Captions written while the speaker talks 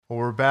Well,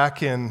 we're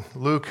back in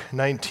Luke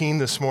 19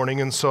 this morning,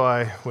 and so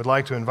I would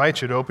like to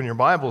invite you to open your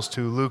Bibles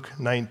to Luke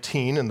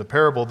 19 and the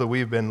parable that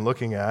we've been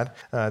looking at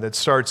that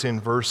starts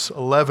in verse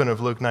 11 of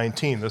Luke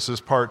 19. This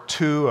is part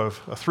 2 of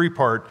a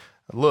 3-part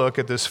look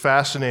at this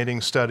fascinating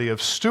study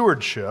of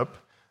stewardship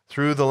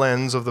through the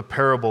lens of the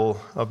parable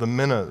of the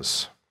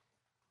minas.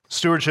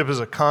 Stewardship is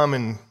a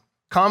common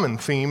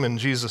theme in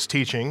Jesus'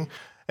 teaching,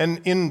 and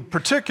in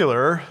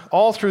particular,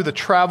 all through the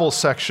travel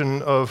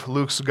section of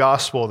Luke's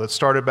gospel that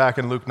started back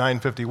in Luke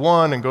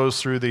 9:51 and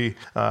goes through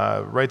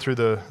right through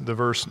the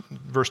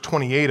verse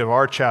 28 of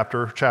our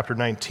chapter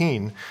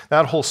 19.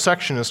 That whole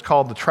section is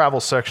called the travel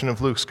section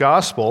of Luke's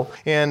gospel.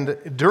 And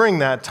during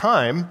that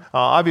time,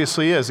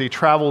 obviously, as he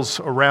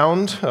travels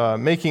around,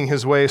 making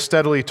his way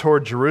steadily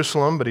toward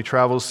Jerusalem, but he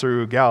travels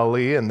through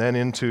Galilee and then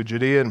into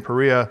Judea and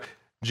Perea,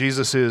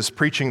 Jesus is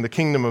preaching the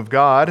kingdom of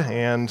God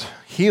and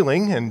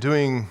healing and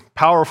doing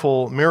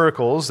powerful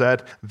miracles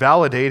that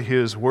validate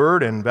his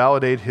word and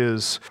validate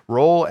his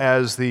role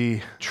as the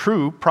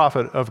true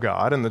prophet of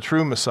God and the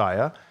true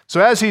Messiah.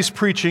 So as he's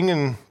preaching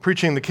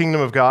the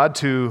kingdom of God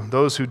to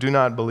those who do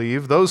not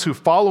believe, those who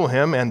follow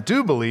him and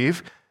do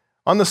believe,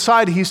 on the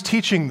side he's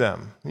teaching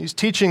them. He's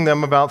teaching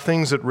them about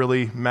things that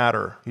really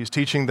matter. He's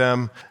teaching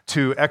them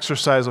to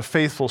exercise a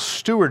faithful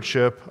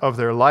stewardship of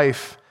their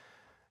life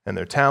and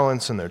their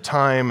talents and their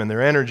time and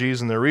their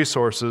energies and their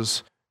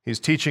resources. He's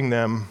teaching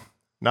them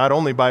not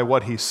only by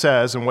what he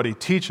says and what he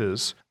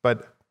teaches,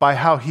 but by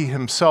how he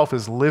himself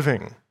is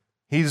living.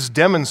 He's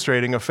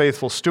demonstrating a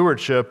faithful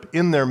stewardship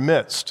in their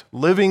midst,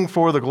 living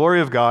for the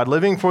glory of God,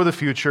 living for the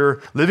future,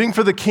 living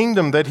for the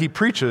kingdom that he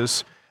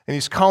preaches, and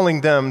he's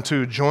calling them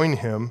to join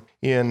him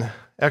in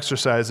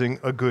exercising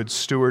a good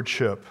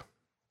stewardship.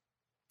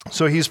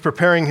 So he's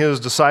preparing his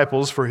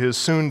disciples for his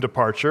soon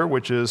departure,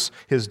 which is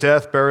his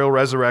death, burial,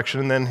 resurrection,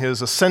 and then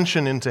his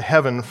ascension into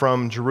heaven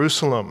from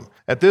Jerusalem.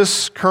 At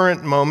this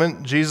current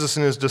moment, Jesus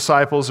and his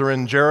disciples are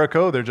in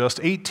Jericho. They're just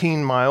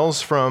 18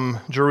 miles from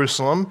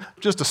Jerusalem,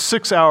 just a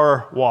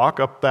 6-hour walk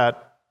up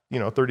that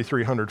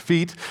 3,300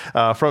 feet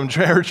from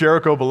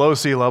Jericho below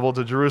sea level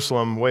to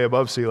Jerusalem way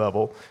above sea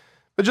level.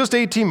 But just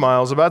 18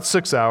 miles, about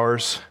 6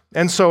 hours.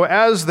 And so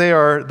as they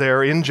are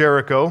there in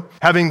Jericho,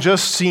 having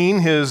just seen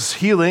his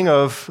healing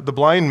of the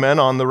blind men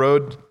on the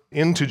road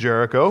into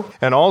Jericho,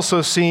 and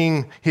also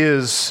seeing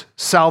his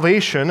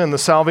salvation and the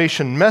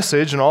salvation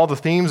message and all the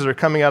themes that are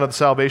coming out of the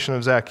salvation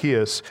of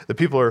Zacchaeus, the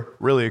people are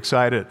really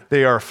excited.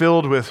 They are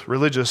filled with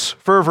religious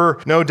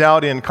fervor, no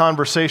doubt in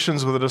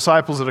conversations with the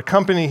disciples that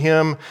accompany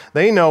him.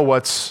 They know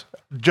what's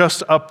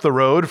just up the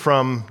road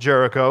from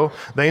Jericho.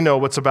 They know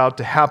what's about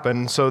to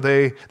happen, so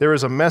there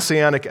is a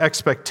messianic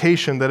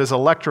expectation that is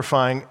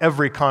electrifying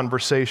every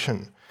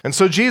conversation. And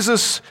so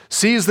Jesus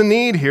sees the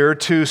need here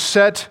to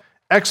set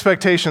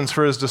expectations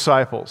for his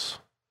disciples,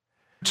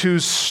 to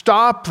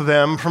stop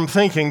them from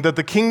thinking that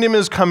the kingdom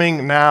is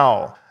coming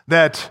now,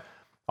 that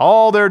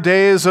all their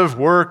days of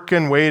work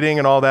and waiting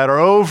and all that are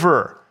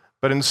over,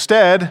 but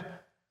instead,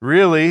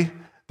 really,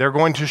 they're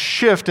going to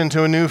shift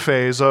into a new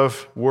phase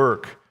of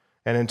work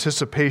and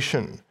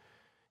anticipation.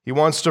 He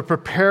wants to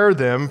prepare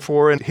them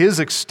for his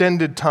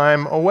extended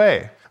time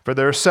away, for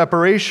their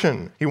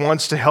separation. He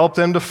wants to help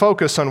them to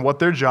focus on what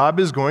their job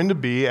is going to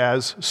be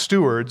as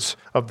stewards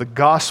of the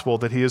gospel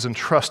that he has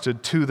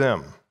entrusted to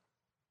them.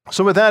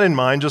 So with that in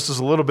mind, just as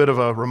a little bit of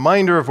a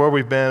reminder of where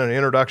we've been, an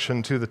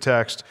introduction to the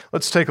text,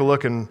 let's take a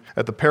look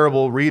at the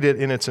parable, read it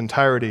in its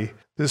entirety,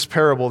 this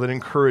parable that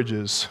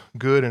encourages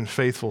good and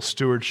faithful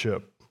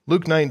stewardship.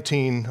 Luke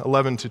 19,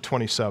 11 to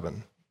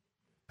 27.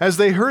 As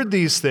they heard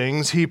these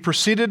things, he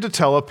proceeded to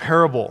tell a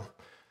parable,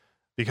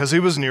 because he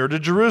was near to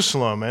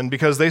Jerusalem, and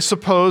because they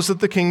supposed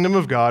that the kingdom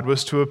of God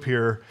was to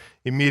appear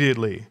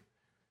immediately.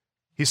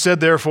 He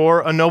said,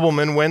 therefore, a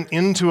nobleman went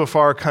into a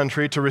far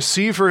country to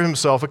receive for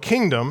himself a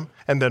kingdom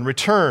and then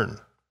return.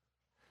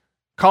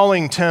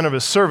 Calling 10 of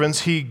his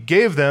servants, he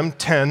gave them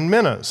 10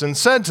 minas and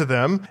said to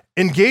them,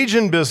 engage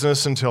in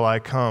business until I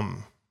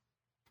come.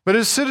 But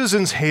his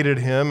citizens hated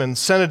him and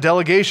sent a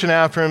delegation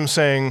after him,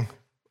 saying,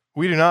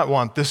 we do not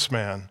want this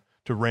man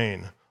to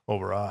reign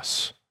over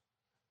us.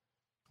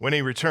 When he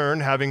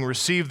returned, having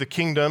received the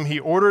kingdom, he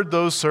ordered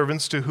those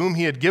servants to whom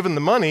he had given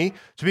the money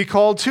to be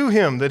called to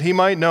him, that he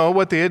might know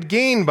what they had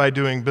gained by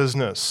doing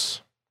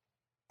business.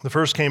 The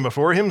first came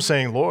before him,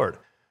 saying, Lord,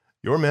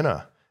 your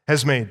mina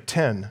has made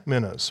 10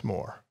 minas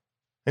more.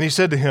 And he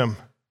said to him,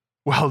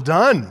 well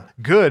done,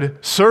 good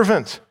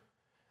servant.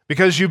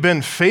 Because you've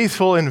been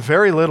faithful in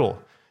very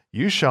little,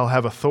 you shall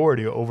have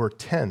authority over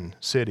 10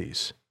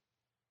 cities.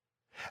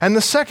 And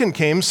the second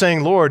came,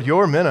 saying, Lord,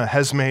 your mina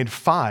has made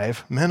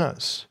 5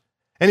 minas.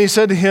 And he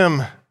said to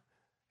him,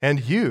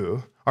 and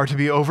you are to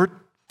be over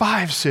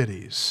 5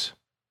 cities.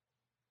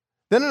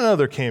 Then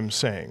another came,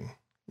 saying,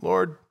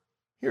 Lord,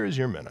 here is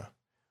your mina,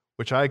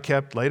 which I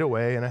kept laid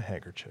away in a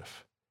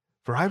handkerchief.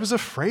 For I was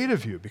afraid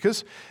of you,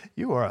 because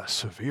you are a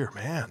severe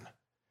man.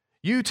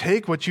 You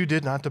take what you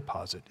did not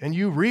deposit, and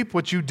you reap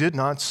what you did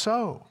not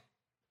sow.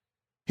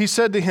 He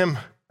said to him,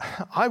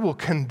 I will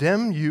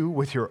condemn you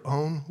with your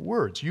own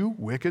words, you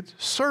wicked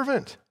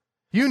servant.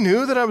 You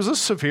knew that I was a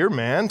severe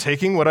man,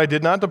 taking what I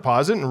did not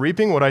deposit and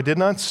reaping what I did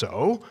not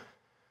sow.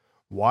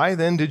 Why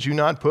then did you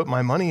not put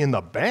my money in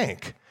the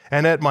bank?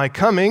 And at my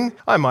coming,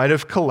 I might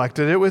have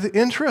collected it with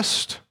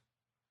interest."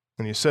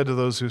 And he said to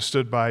those who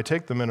stood by,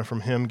 "Take the mina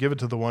from him, give it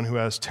to the one who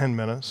has 10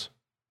 minas."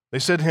 They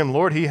said to him,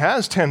 "Lord, he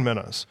has 10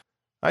 minas."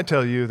 "I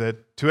tell you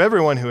that to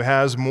everyone who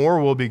has, more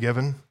will be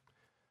given.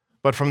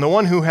 But from the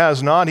one who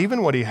has not,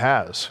 even what he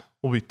has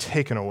will be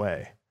taken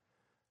away.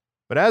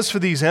 But as for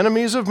these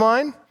enemies of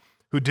mine,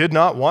 who did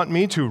not want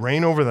me to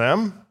reign over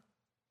them,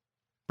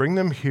 bring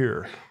them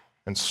here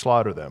and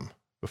slaughter them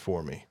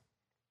before me."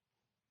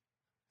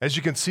 As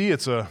you can see,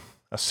 it's a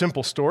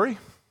simple story.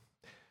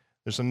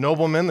 There's a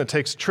nobleman that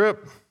takes a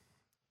trip,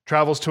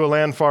 travels to a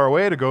land far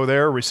away to go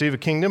there, receive a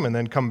kingdom, and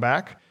then come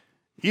back.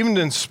 Even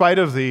in spite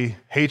of the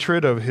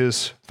hatred of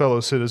his fellow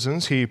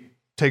citizens, he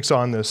takes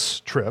on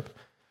this trip.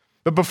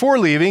 But before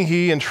leaving,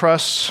 he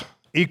entrusts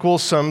equal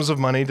sums of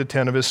money to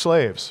 10 of his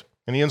slaves,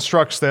 and he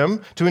instructs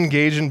them to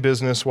engage in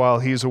business while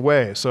he's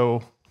away.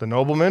 So the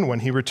nobleman,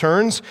 when he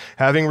returns,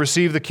 having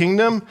received the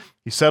kingdom,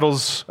 he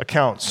settles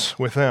accounts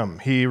with them.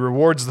 He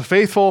rewards the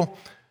faithful,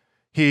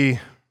 he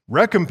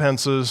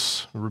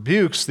recompenses,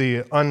 rebukes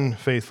the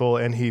unfaithful,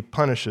 and he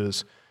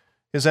punishes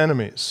his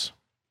enemies.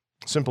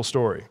 Simple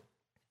story.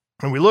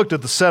 And we looked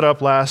at the setup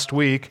last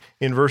week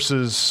in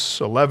verses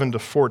 11 to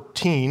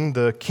 14,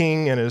 the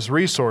king and his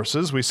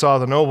resources. We saw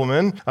the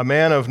nobleman, a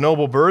man of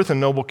noble birth and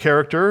noble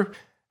character,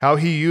 how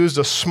he used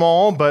a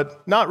small,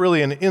 but not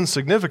really an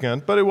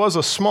insignificant, but it was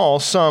a small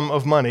sum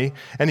of money.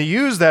 And he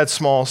used that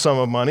small sum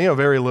of money, a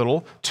very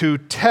little, to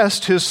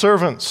test his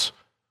servants.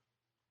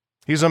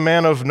 He's a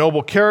man of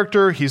noble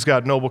character, he's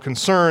got noble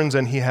concerns,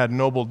 and he had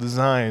noble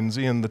designs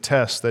in the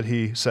test that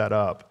he set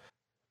up.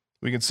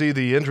 We can see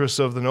the interests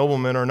of the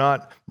nobleman are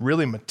not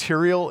really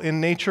material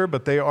in nature,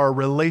 but they are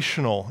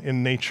relational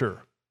in nature.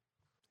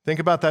 Think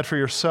about that for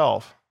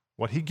yourself.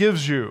 What he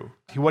gives you,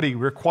 what he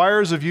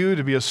requires of you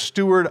to be a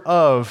steward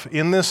of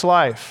in this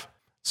life.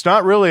 It's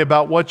not really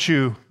about what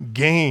you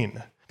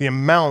gain, the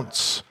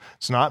amounts.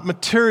 It's not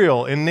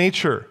material in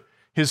nature.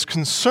 His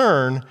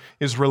concern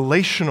is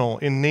relational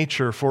in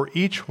nature for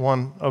each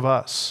one of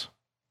us.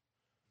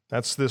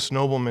 That's this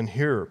nobleman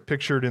here,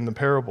 pictured in the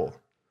parable.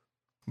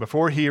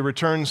 Before he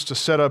returns to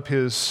set up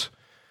his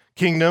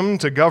kingdom,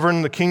 to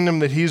govern the kingdom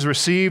that he's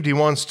received, he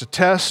wants to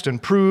test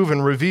and prove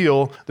and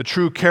reveal the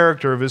true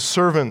character of his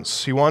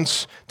servants. He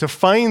wants to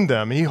find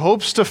them. He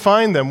hopes to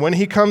find them. When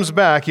he comes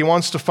back, he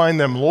wants to find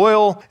them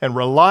loyal and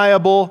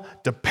reliable,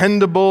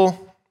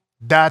 dependable.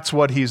 That's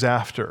what he's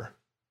after.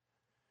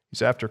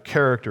 He's after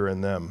character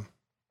in them.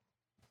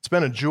 It's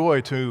been a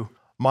joy to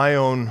my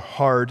own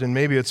heart, and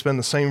maybe it's been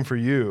the same for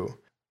you.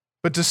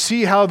 But to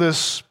see how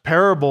this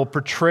parable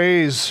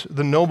portrays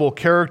the noble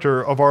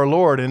character of our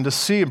Lord, and to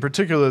see in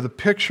particular the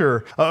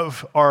picture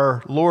of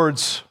our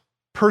Lord's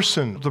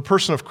person, the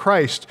person of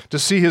Christ, to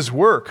see his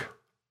work,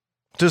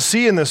 to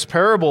see in this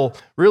parable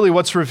really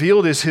what's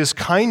revealed is his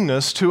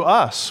kindness to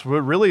us, what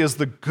really is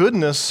the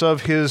goodness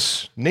of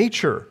his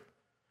nature.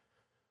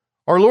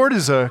 Our Lord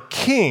is a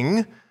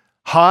king,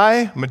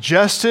 high,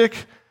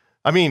 majestic,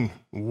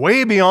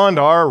 way beyond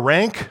our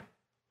rank,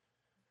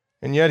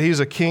 and yet he's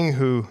a king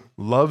who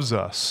loves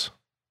us.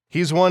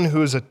 He's one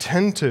who is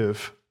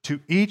attentive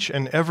to each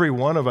and every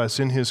one of us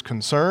in his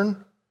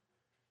concern.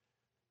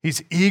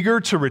 He's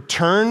eager to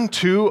return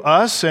to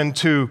us and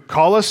to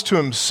call us to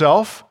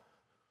himself.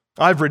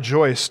 I've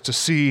rejoiced to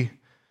see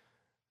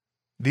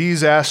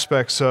these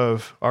aspects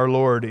of our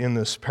Lord in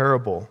this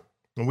parable.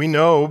 And we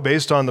know,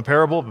 based on the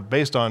parable, but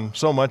based on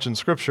so much in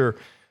Scripture,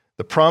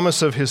 the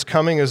promise of his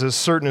coming is as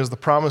certain as the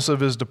promise of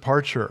his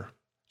departure.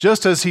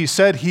 Just as he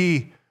said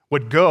he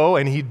would go,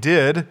 and he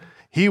did,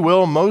 he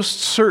will most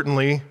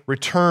certainly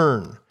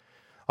return.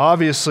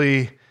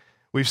 Obviously,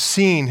 we've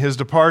seen his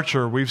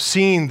departure. We've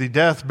seen the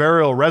death,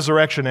 burial,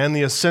 resurrection, and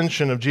the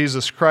ascension of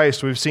Jesus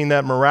Christ. We've seen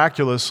that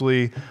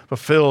miraculously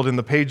fulfilled in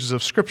the pages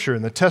of Scripture,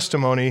 in the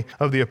testimony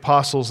of the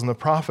apostles and the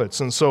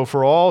prophets. And so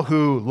for all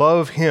who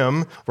love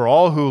him, for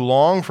all who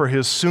long for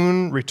his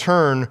soon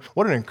return,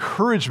 what an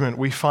encouragement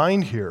we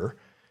find here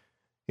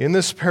in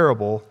this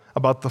parable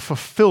about the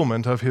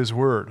fulfillment of his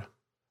word.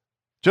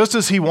 Just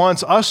as he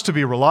wants us to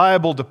be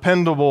reliable,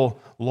 dependable,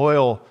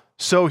 loyal,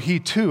 so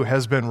he too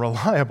has been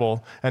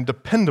reliable and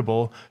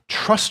dependable,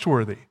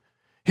 trustworthy.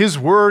 His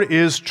word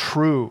is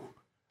true.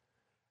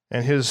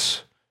 And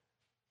his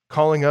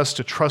calling us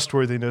to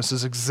trustworthiness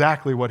is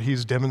exactly what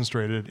he's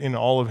demonstrated in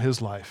all of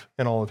his life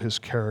and all of his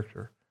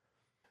character.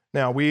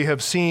 Now, we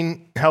have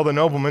seen how the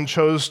nobleman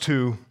chose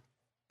to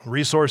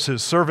resource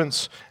his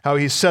servants, how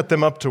he set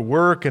them up to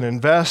work and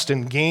invest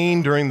and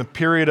gain during the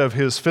period of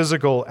his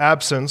physical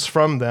absence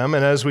from them.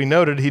 And as we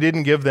noted, he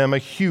didn't give them a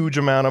huge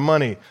amount of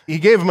money. He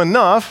gave them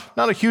enough,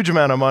 not a huge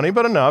amount of money,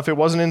 but enough. It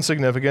wasn't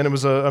insignificant. It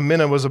was a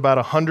mina was about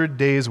 100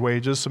 days'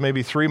 wages, so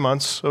maybe 3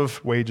 months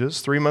of wages,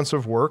 3 months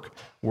of work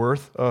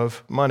worth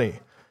of money.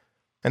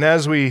 And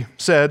as we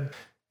said,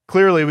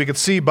 clearly we could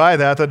see by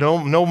that the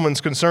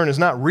nobleman's concern is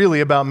not really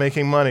about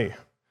making money.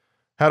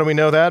 How do we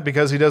know that?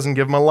 Because he doesn't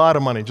give them a lot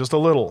of money, just a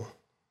little.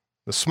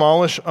 The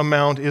smallish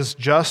amount is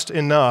just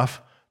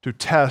enough to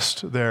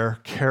test their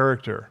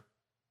character.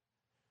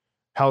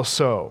 How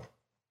so?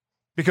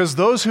 Because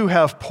those who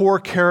have poor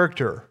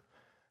character,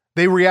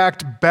 they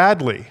react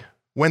badly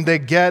when they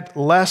get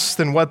less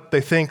than what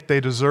they think they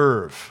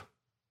deserve.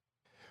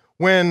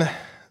 When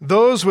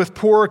those with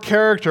poor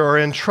character are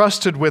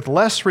entrusted with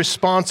less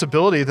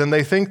responsibility than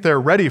they think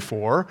they're ready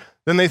for,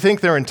 than they think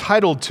they're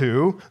entitled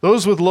to,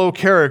 those with low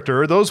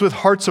character, those with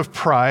hearts of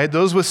pride,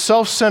 those with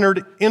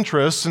self-centered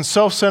interests and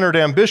self-centered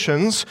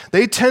ambitions,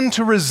 they tend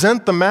to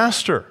resent the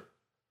master.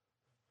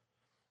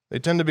 They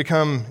tend to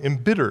become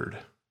embittered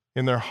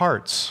in their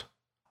hearts.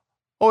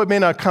 Oh, it may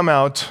not come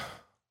out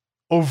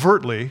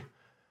overtly,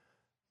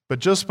 but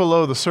just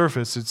below the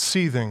surface, it's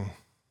seething.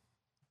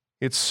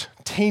 It's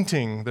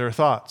tainting their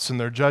thoughts and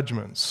their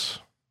judgments.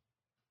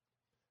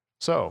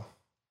 So,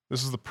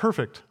 this is the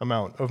perfect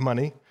amount of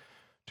money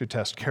to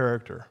test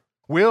character.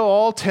 Will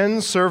all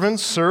 10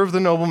 servants serve the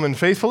nobleman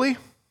faithfully?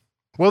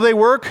 Will they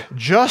work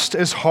just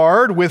as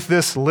hard with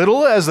this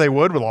little as they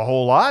would with a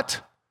whole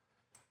lot?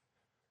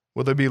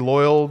 Will they be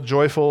loyal,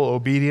 joyful,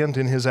 obedient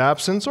in his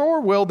absence,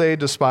 or will they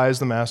despise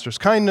the master's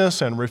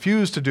kindness and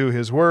refuse to do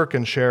his work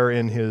and share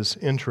in his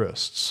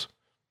interests?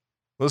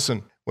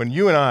 Listen,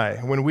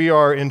 when we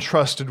are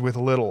entrusted with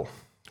little,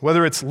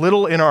 whether it's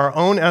little in our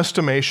own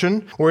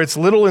estimation or it's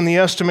little in the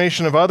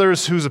estimation of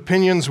others whose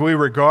opinions we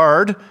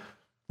regard,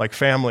 like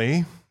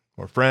family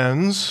or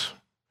friends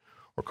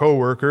or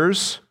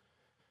co-workers,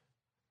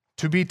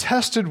 to be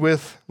tested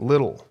with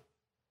little,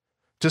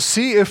 to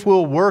see if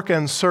we'll work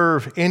and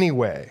serve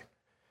anyway,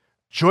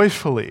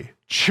 joyfully,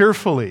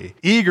 cheerfully,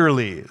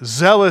 eagerly,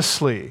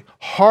 zealously,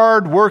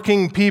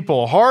 hard-working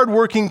people,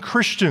 hard-working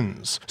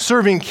Christians,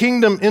 serving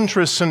kingdom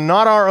interests and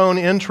not our own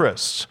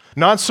interests,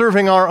 not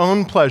serving our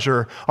own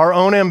pleasure, our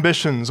own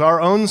ambitions,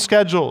 our own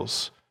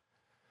schedules,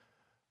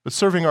 but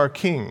serving our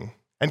King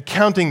and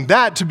counting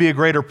that to be a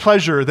greater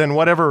pleasure than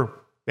whatever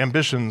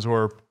ambitions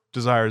or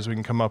desires we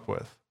can come up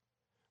with,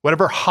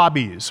 whatever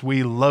hobbies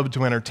we love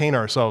to entertain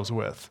ourselves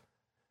with.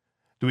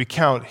 Do we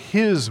count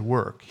his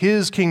work,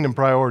 his kingdom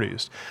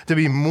priorities, to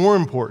be more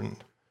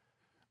important,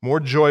 more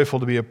joyful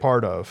to be a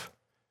part of?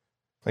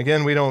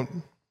 Again, we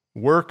don't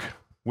work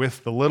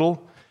with the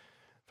little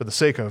for the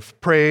sake of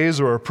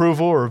praise or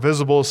approval or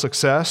visible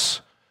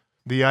success.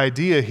 The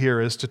idea here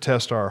is to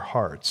test our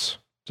hearts,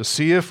 to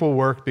see if we'll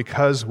work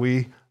because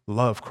we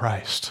love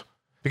Christ,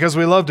 because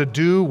we love to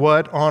do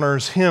what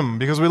honors him,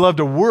 because we love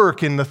to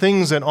work in the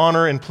things that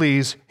honor and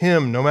please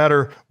him, no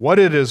matter what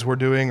it is we're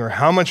doing or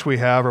how much we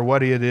have or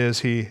what it is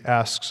he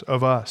asks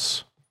of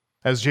us.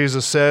 As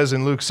Jesus says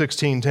in Luke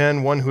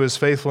 16:10, one who is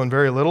faithful in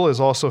very little is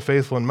also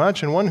faithful in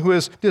much, and one who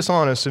is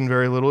dishonest in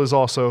very little is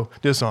also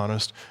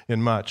dishonest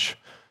in much.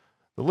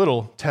 The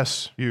little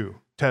tests you,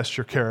 tests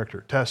your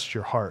character, tests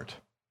your heart.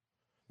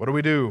 What do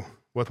we do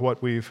with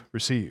what we've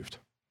received?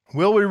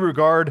 Will we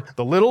regard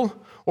the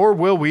little, or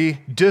will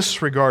we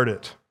disregard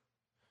it?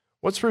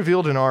 What's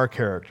revealed in our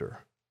character?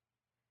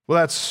 Well,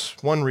 that's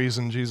one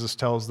reason Jesus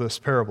tells this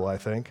parable, I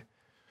think.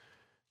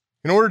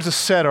 In order to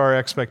set our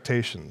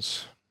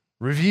expectations,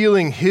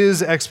 revealing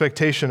his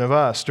expectation of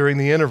us during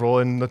the interval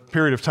in the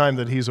period of time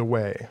that he's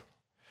away.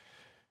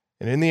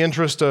 And in the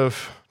interest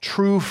of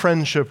true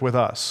friendship with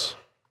us,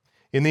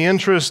 in the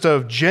interest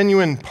of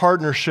genuine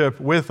partnership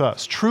with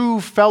us, true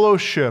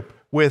fellowship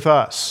with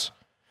us,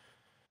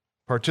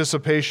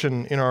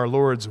 participation in our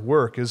Lord's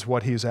work is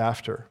what he's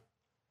after,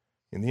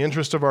 in the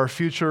interest of our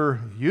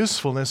future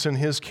usefulness in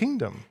his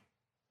kingdom.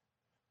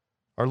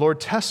 Our Lord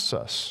tests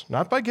us,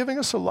 not by giving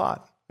us a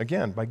lot,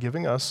 again, by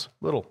giving us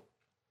little.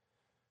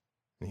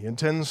 And he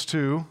intends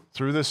to,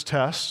 through this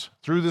test,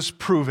 through this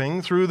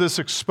proving, through this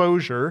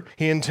exposure,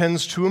 he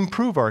intends to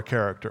improve our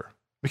character.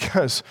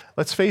 Because,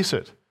 let's face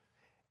it,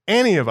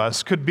 any of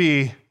us could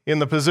be in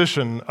the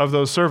position of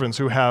those servants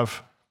who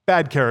have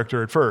bad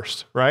character at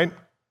first, right?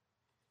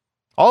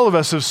 All of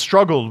us have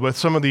struggled with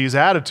some of these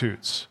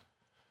attitudes.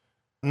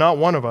 Not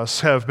one of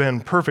us have been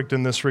perfect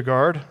in this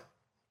regard.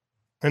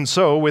 And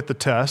so, with the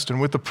test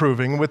and with the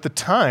proving, with the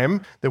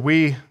time that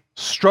we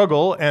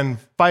struggle and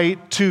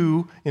fight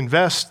to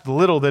invest the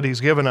little that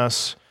he's given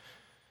us,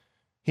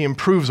 he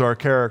improves our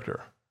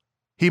character.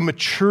 He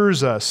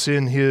matures us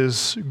in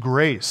his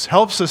grace,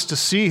 helps us to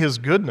see his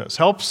goodness,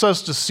 helps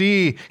us to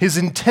see his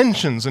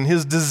intentions and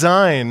his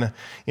design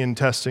in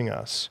testing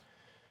us.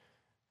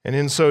 And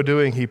in so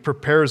doing, he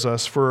prepares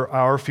us for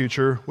our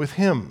future with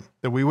him,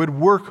 that we would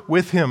work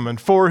with him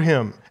and for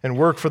him and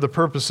work for the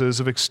purposes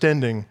of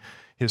extending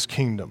his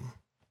kingdom.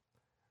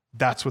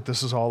 That's what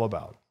this is all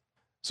about.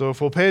 So if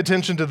we'll pay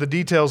attention to the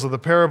details of the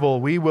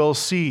parable, we will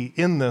see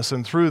in this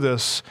and through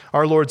this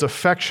our Lord's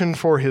affection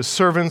for his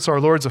servants,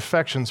 our Lord's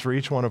affections for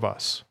each one of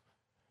us,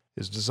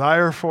 his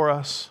desire for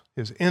us,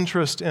 his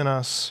interest in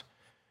us.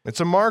 It's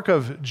a mark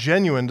of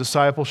genuine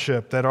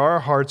discipleship that our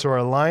hearts are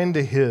aligned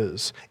to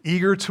his,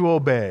 eager to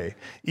obey,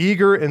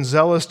 eager and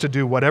zealous to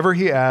do whatever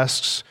he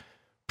asks,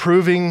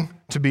 proving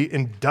to be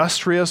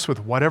industrious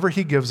with whatever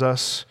he gives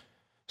us,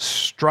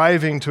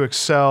 striving to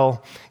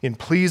excel in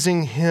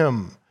pleasing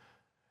him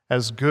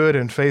as good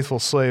and faithful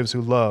slaves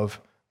who love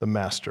the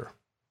master.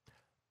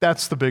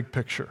 That's the big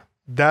picture.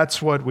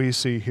 That's what we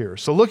see here.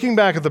 So looking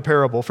back at the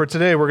parable, for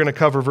today we're going to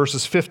cover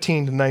verses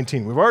 15 to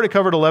 19. We've already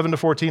covered 11 to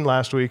 14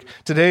 last week.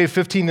 Today,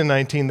 15 to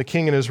 19, the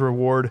king and his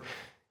reward.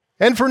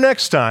 And for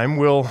next time,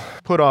 we'll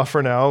put off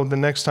for now. The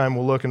next time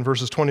we'll look in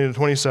verses 20 to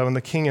 27,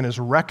 the king and his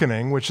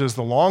reckoning, which is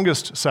the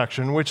longest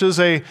section,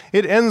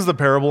 it ends the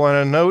parable on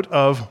a note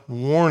of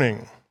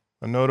warning.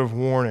 A note of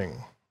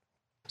warning.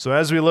 So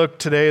as we look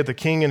today at the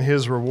king and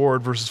his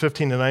reward, verses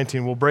 15 to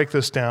 19, we'll break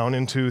this down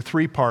into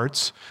three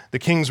parts: the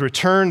king's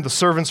return, the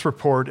servant's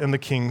report, and the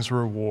king's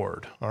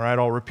reward. All right,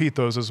 I'll repeat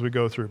those as we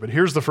go through. But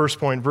here's the first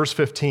point, verse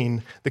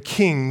 15, the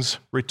king's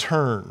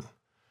return.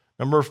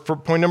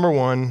 Point number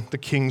one, the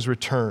king's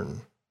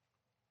return.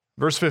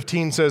 Verse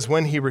 15 says,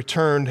 when he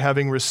returned,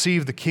 having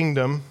received the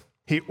kingdom,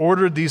 he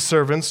ordered these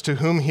servants to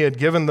whom he had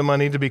given the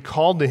money to be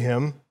called to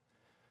him,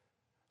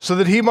 so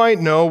that he might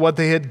know what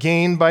they had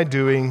gained by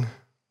doing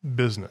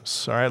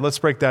business. All right, let's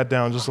break that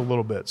down just a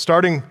little bit.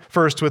 Starting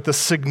first with the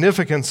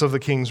significance of the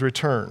king's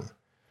return.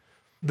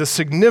 The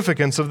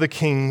significance of the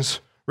king's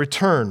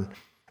return.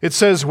 It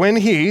says, when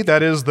he,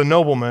 that is the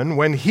nobleman,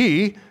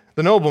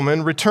 the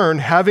nobleman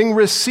returned, having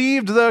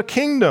received the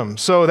kingdom.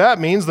 So that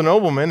means the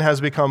nobleman has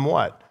become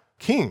what?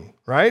 King,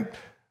 right?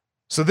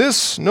 So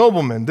this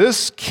nobleman,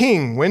 this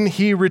king, when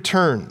he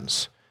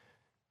returns,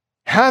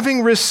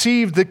 having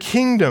received the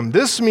kingdom,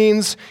 this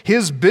means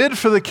his bid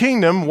for the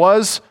kingdom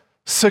was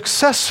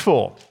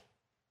successful.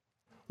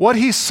 What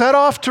he set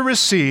off to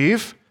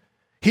receive,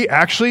 he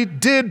actually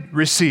did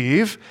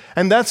receive,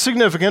 and that's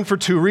significant for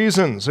two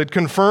reasons. It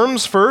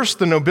confirms, first,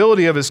 the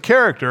nobility of his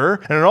character,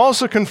 and it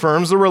also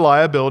confirms the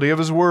reliability of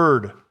his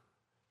word.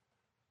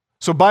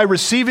 So by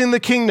receiving the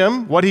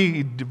kingdom, what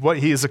he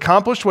has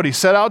accomplished, what he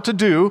set out to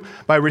do,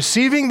 by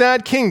receiving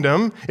that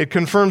kingdom, it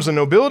confirms the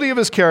nobility of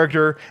his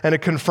character, and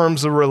it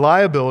confirms the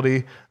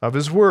reliability of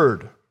his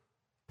word.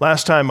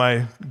 Last time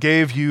I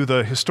gave you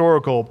the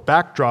historical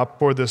backdrop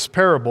for this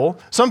parable,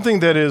 something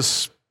that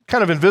is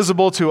kind of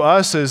invisible to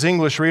us as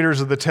English readers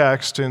of the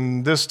text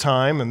in this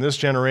time and this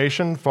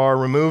generation, far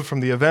removed from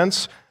the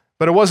events,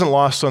 but it wasn't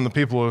lost on the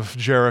people of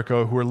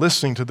Jericho who were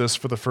listening to this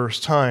for the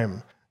first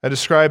time. I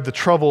described the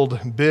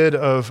troubled bid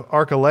of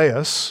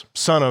Archelaus,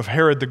 son of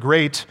Herod the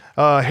Great.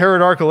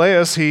 Herod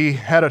Archelaus, he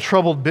had a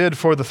troubled bid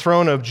for the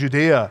throne of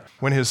Judea.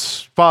 When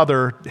his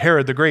father,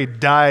 Herod the Great,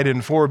 died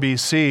in 4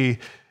 BC,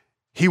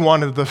 he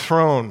wanted the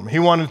throne. He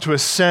wanted to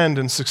ascend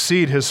and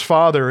succeed his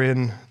father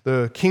in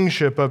the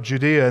kingship of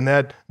Judea, and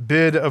that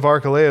bid of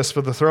Archelaus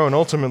for the throne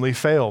ultimately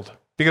failed.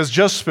 Because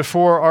just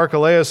before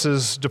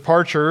Archelaus'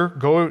 departure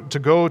to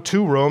go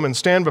to Rome and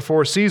stand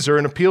before Caesar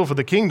and appeal for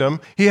the kingdom,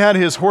 he had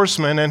his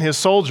horsemen and his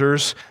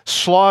soldiers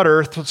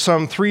slaughter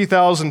some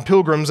 3,000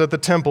 pilgrims at the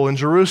temple in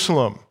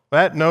Jerusalem.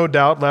 That no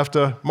doubt left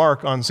a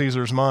mark on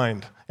Caesar's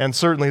mind. And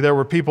certainly there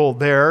were people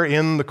there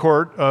in the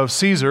court of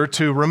Caesar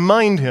to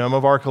remind him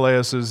of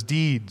Archelaus'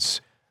 deeds.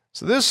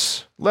 So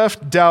this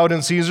left doubt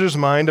in Caesar's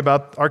mind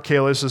about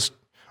Archelaus'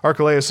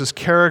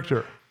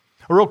 character.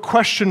 A real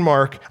question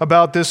mark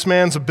about this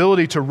man's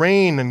ability to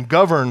reign and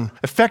govern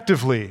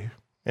effectively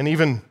and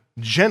even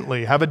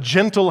gently, have a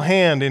gentle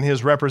hand in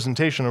his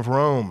representation of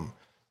Rome.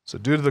 So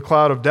due to the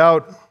cloud of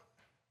doubt,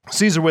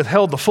 Caesar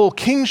withheld the full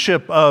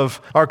kingship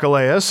of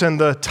Archelaus and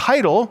the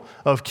title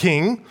of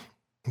king,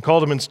 and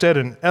called him instead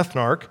an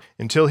ethnarch,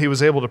 until he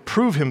was able to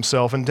prove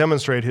himself and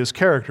demonstrate his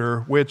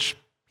character, which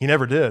he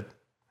never did.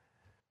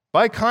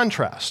 By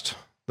contrast,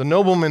 the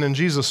nobleman in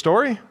Jesus'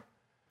 story,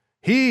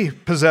 he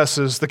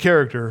possesses the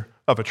character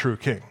of a true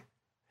king.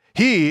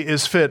 He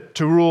is fit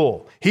to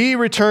rule. He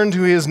returned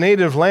to his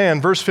native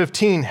land, verse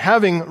 15,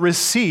 having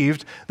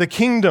received the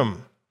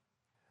kingdom.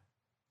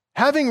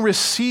 Having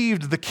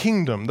received the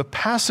kingdom, the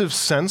passive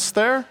sense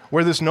there,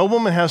 where this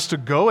nobleman has to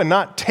go and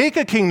not take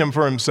a kingdom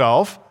for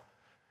himself.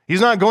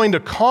 He's not going to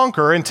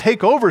conquer and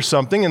take over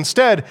something.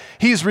 Instead,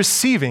 he's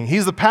receiving.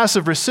 He's the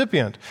passive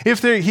recipient.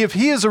 If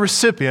he is a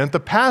recipient, the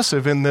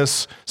passive in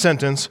this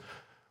sentence,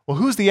 well,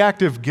 who's the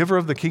active giver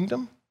of the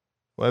kingdom?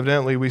 Well,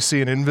 evidently, we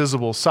see an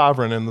invisible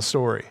sovereign in the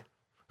story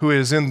who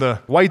is in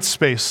the white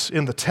space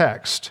in the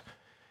text.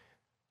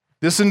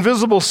 This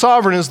invisible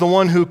sovereign is the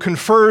one who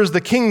confers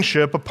the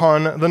kingship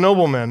upon the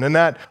nobleman, and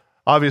that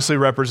obviously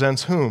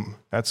represents whom?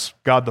 That's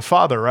God the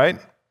Father, right?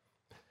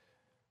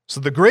 So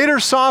the greater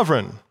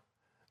sovereign,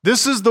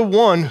 this is the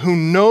one who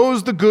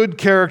knows the good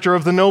character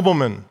of the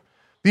nobleman.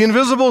 The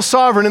invisible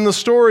sovereign in the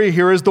story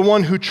here is the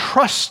one who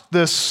trusts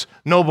this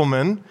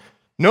nobleman,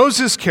 knows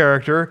his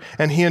character,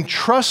 and he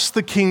entrusts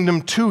the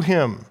kingdom to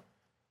him.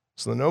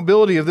 So the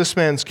nobility of this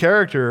man's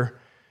character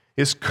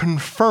is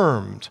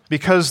confirmed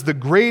because the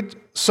great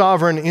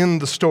sovereign in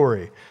the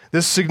story,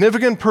 this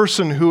significant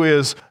person who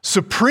is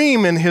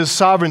supreme in his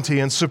sovereignty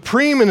and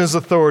supreme in his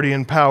authority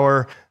and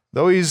power,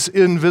 though he's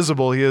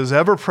invisible, he is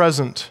ever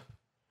present.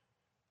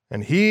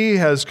 And he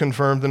has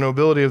confirmed the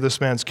nobility of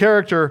this man's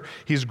character.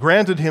 He's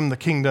granted him the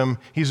kingdom.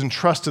 He's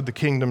entrusted the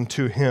kingdom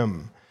to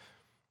him.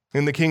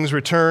 In the king's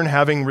return,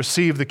 having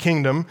received the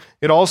kingdom,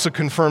 it also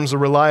confirms the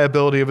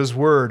reliability of his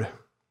word.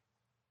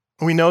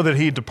 We know that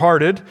he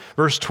departed,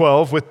 verse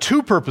 12, with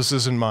two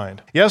purposes in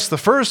mind. Yes, the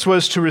first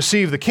was to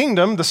receive the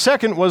kingdom. The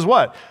second was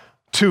what?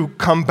 To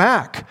come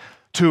back,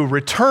 to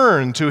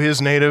return to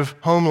his native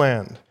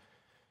homeland.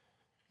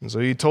 And so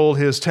he told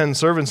his 10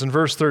 servants in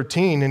verse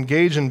 13,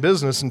 engage in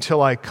business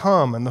until I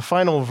come. And the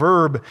final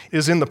verb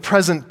is in the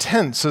present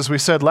tense, as we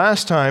said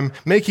last time,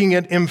 making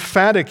it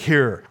emphatic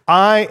here.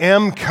 I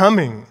am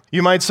coming.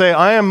 You might say,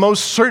 I am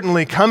most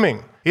certainly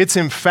coming. It's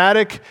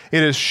emphatic,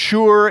 it is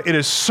sure, it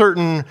is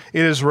certain,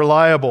 it is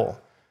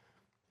reliable.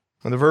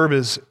 And the verb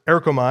is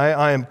erchomai,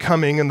 I am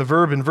coming, and the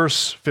verb in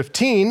verse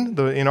 15,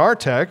 in our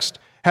text,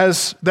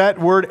 has that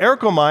word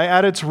erchomai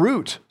at its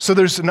root. So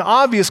there's an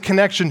obvious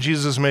connection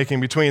Jesus is making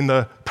between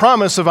the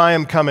promise of I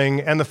am coming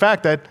and the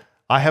fact that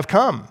I have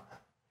come.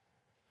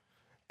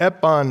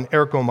 Epon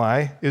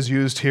erchomai is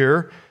used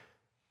here,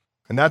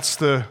 and that's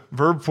the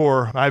verb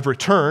for I've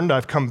returned,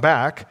 I've come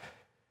back.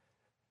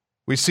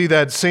 We see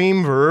that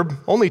same verb,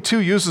 only two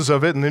uses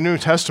of it in the New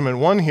Testament,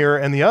 one here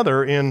and the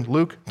other in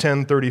Luke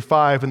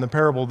 10:35 in the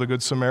parable of the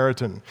Good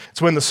Samaritan.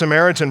 It's when the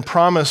Samaritan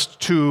promised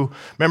to,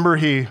 remember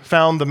he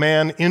found the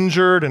man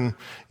injured and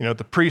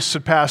the priests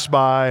had passed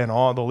by and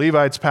all the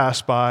Levites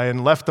passed by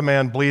and left the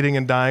man bleeding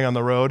and dying on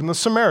the road. And the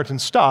Samaritan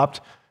stopped,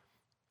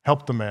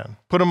 helped the man,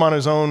 put him on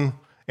his own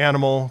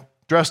animal,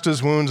 dressed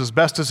his wounds as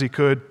best as he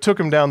could, took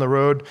him down the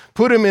road,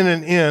 put him in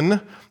an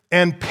inn,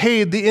 and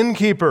paid the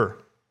innkeeper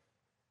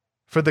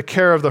for the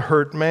care of the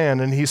hurt man.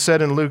 And he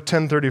said in Luke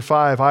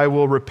 10:35, I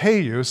will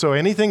repay you. So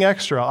anything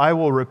extra, I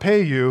will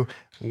repay you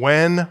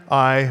when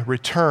I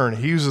return.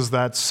 He uses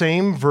that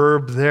same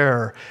verb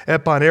there,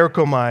 epon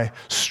erchomai,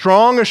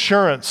 strong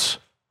assurance.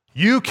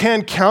 You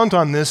can count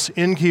on this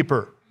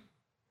innkeeper.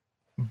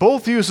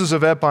 Both uses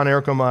of epon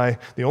erchomai,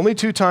 the only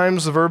two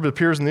times the verb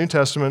appears in the New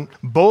Testament,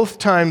 both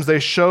times they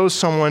show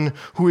someone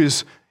who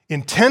is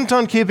intent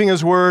on keeping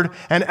his word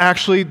and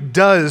actually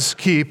does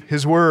keep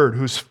his word,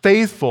 who's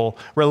faithful,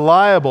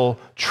 reliable,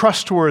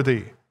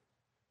 trustworthy.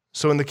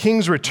 So in the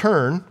king's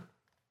return,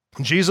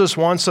 Jesus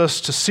wants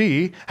us to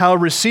see how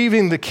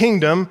receiving the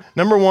kingdom,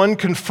 number one,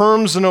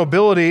 confirms the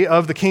nobility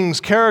of the king's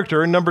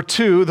character, and number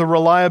two, the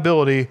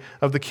reliability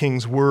of the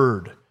king's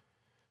word.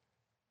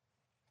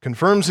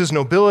 Confirms his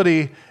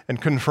nobility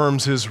and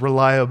confirms his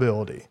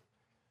reliability.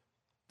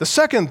 The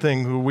second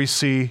thing we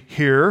see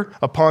here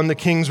upon the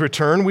king's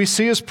return, we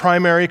see his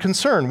primary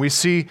concern. We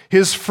see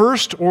his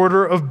first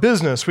order of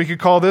business. We could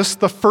call this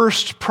the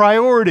first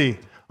priority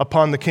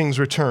upon the king's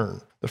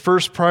return. The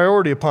first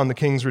priority upon the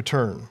king's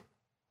return.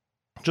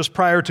 Just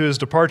prior to his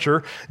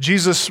departure,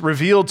 Jesus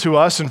revealed to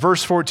us in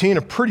verse 14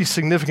 a pretty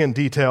significant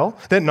detail,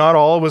 that not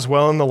all was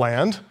well in the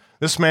land.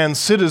 This man's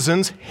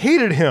citizens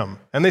hated him,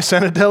 and they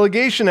sent a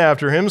delegation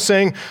after him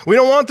saying, we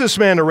don't want this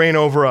man to reign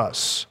over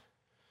us.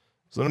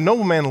 So the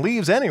nobleman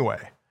leaves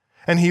anyway.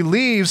 And he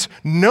leaves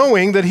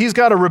knowing that he's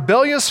got a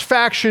rebellious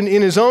faction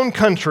in his own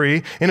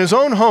country, in his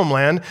own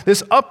homeland,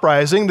 this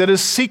uprising that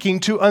is seeking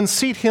to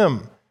unseat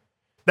him.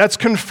 That's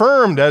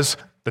confirmed as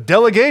the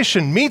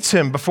delegation meets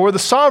him before the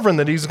sovereign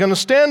that he's going to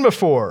stand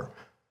before.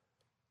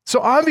 So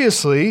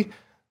obviously,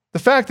 the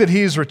fact that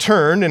he's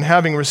returned and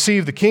having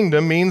received the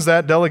kingdom means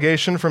that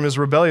delegation from his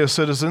rebellious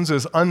citizens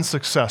is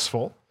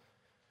unsuccessful.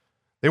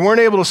 They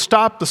weren't able to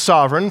stop the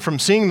sovereign from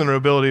seeing the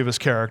nobility of his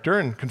character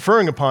and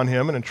conferring upon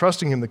him and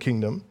entrusting him the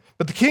kingdom.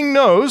 But the king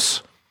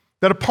knows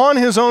that upon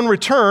his own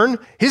return,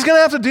 he's going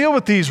to have to deal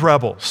with these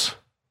rebels.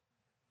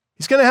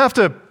 He's going to have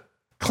to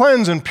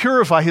cleanse and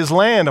purify his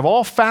land of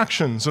all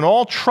factions and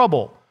all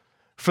trouble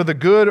for the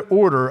good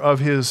order of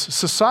his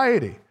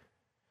society.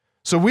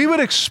 So we would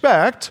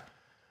expect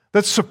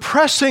that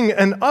suppressing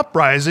an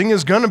uprising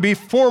is going to be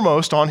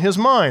foremost on his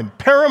mind,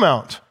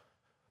 paramount.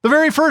 The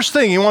very first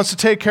thing he wants to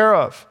take care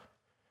of.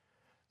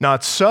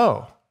 Not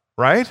so,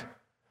 right?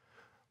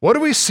 What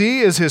do we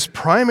see as his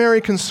primary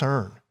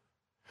concern?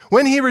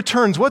 When he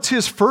returns, what's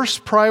his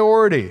first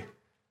priority?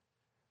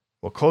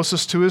 Well,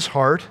 closest to his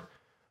heart,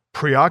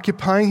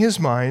 preoccupying his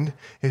mind,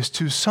 is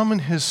to summon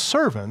his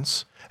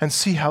servants and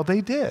see how they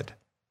did.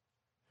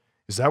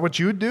 Is that what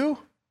you would do?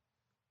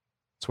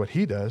 That's what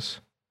he does.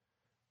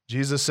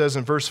 Jesus says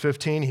in verse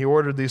 15, he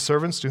ordered these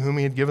servants to whom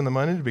he had given the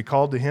money to be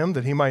called to him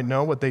that he might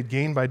know what they'd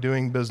gained by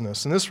doing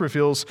business. And this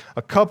reveals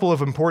a couple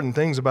of important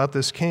things about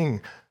this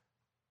king.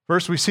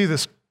 First, we see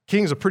this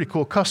king's a pretty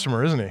cool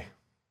customer, isn't he?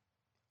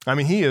 I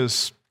mean, he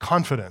is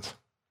confident.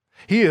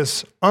 He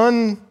is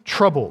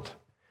untroubled.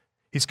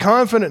 He's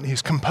confident,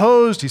 he's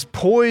composed, he's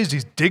poised,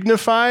 he's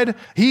dignified.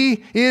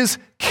 He is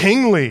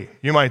kingly,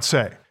 you might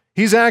say.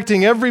 He's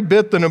acting every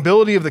bit the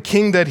nobility of the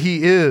king that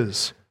he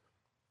is.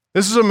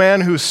 This is a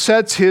man who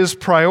sets his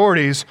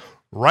priorities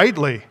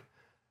rightly.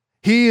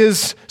 He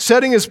is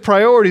setting his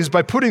priorities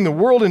by putting the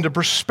world into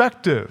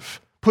perspective,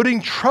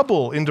 putting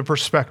trouble into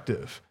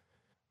perspective,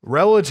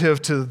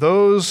 relative to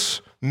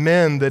those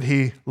men that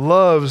he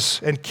loves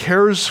and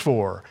cares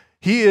for.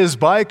 He is,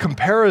 by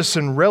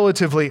comparison,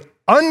 relatively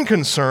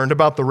unconcerned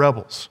about the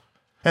rebels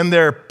and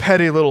their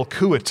petty little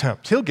coup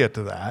attempt. He'll get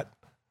to that.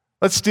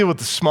 Let's deal with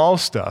the small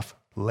stuff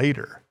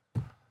later.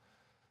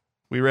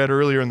 We read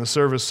earlier in the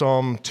service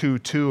Psalm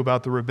 2:2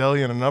 about the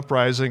rebellion and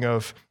uprising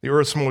of the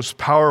earth's most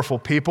powerful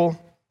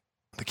people,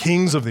 the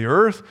kings of the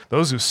earth,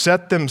 those who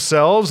set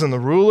themselves and the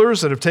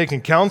rulers that have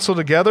taken counsel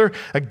together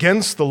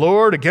against the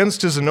Lord,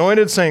 against his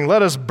anointed, saying,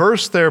 "Let us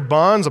burst their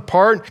bonds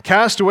apart,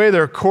 cast away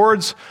their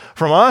cords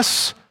from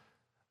us."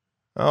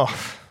 Oh,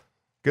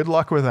 good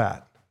luck with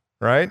that,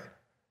 right?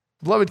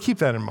 Beloved, keep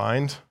that in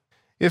mind.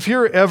 If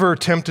you're ever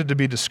tempted to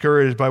be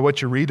discouraged by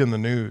what you read in the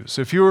news,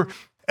 if you're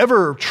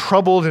ever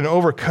troubled and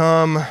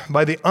overcome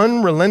by the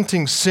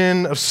unrelenting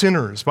sin of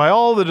sinners, by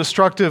all the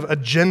destructive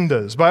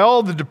agendas, by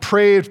all the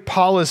depraved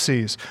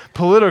policies,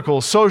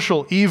 political,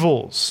 social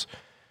evils,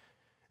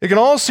 it can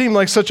all seem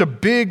like such a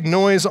big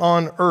noise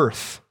on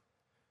earth.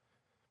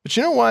 But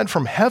you know what?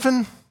 From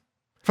heaven,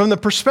 from the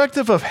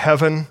perspective of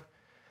heaven,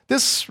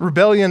 this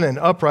rebellion and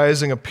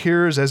uprising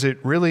appears as it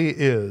really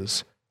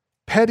is: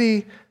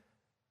 petty,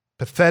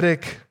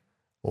 pathetic,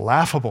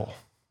 laughable.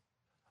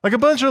 Like a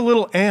bunch of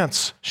little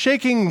ants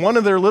shaking one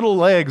of their little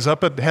legs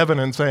up at heaven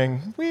and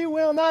saying, "We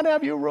will not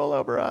have you rule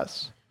over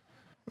us,"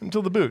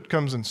 until the boot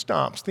comes and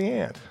stomps the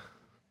ant.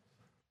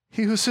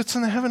 He who sits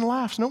in the heaven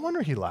laughs. No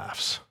wonder he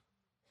laughs.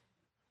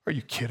 Are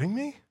you kidding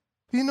me?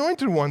 The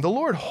Anointed One, the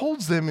Lord,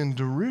 holds them in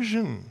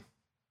derision.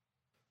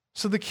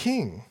 So the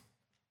king,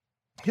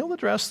 he'll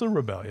address the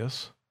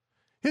rebellious.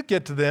 He'll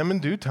get to them in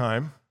due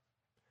time.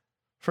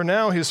 For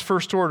now, his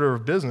first order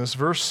of business,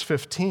 verse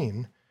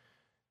 15,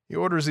 he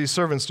orders these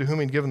servants to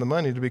whom he'd given the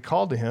money to be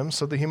called to him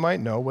so that he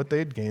might know what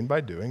they'd gained by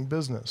doing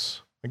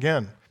business.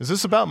 Again, is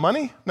this about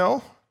money?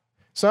 No,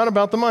 it's not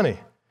about the money.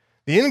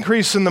 The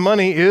increase in the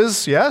money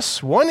is,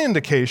 yes, one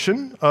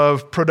indication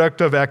of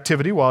productive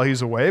activity while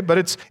he's away, but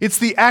it's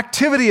the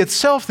activity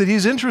itself that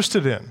he's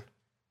interested in,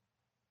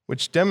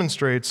 which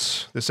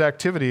demonstrates, this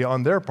activity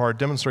on their part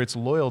demonstrates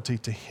loyalty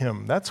to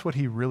him. That's what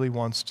he really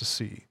wants to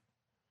see.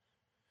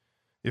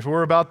 If it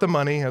were about the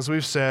money, as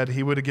we've said,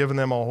 he would have given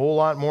them a whole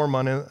lot more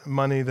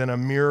money than a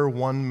mere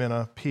 1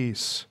 mina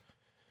piece.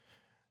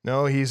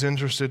 No, he's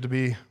interested to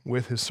be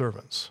with his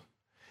servants.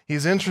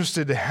 He's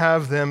interested to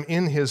have them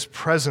in his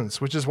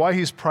presence, which is why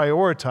he's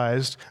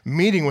prioritized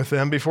meeting with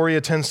them before he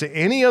attends to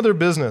any other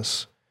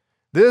business.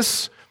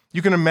 This,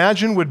 you can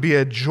imagine, would be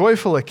a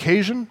joyful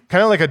occasion,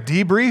 kind of like a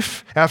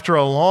debrief after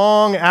a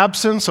long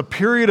absence, a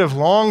period of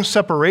long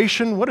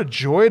separation. What a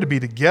joy to be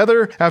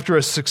together after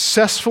a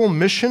successful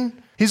mission.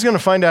 He's going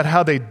to find out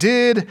how they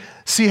did,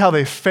 see how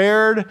they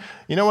fared.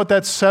 You know what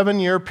that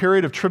 7-year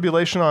period of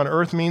tribulation on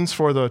earth means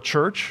for the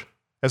church?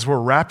 As we're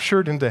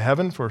raptured into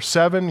heaven for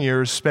 7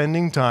 years,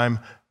 spending time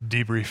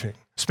debriefing,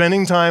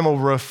 spending time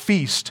over a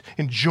feast,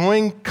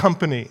 enjoying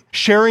company,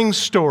 sharing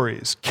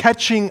stories,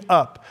 catching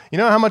up. You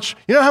know how much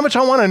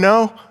I want to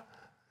know?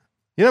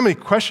 You know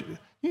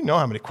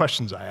how many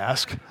questions I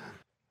ask.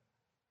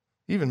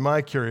 Even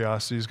my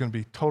curiosity is going to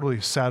be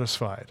totally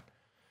satisfied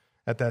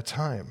at that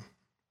time.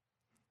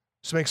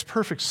 This makes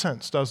perfect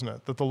sense, doesn't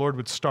it, that the Lord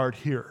would start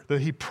here,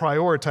 that he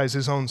prioritize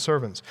his own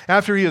servants.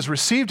 After he has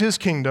received his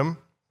kingdom,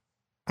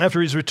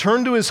 after he's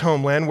returned to his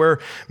homeland where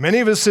many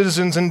of his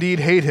citizens indeed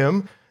hate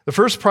him, the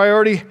first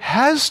priority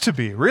has to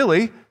be,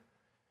 really,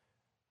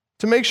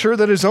 to make sure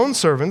that his own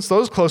servants,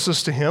 those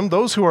closest to him,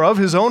 those who are of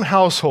his own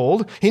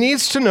household, he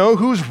needs to know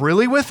who's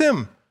really with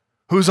him,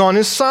 who's on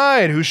his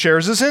side, who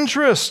shares his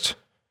interest.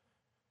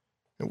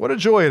 And what a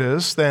joy it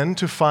is, then,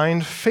 to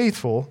find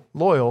faithful,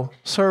 loyal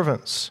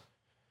servants.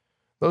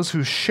 Those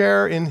who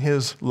share in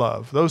his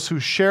love, those who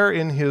share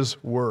in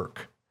his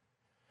work.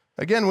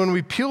 Again, when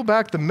we peel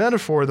back the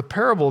metaphor, the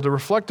parable, to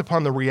reflect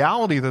upon the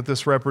reality that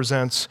this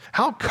represents,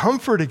 how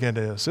comforting it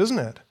is, isn't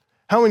it?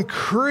 How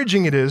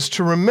encouraging it is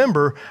to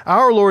remember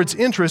our Lord's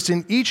interest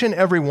in each and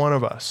every one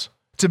of us.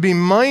 To be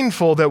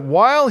mindful that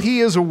while he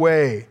is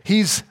away,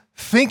 he's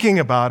thinking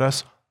about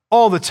us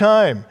all the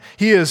time.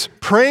 He is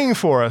praying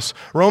for us.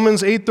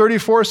 Romans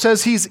 8:34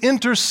 says he's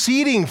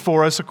interceding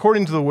for us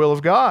according to the will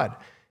of God.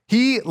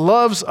 He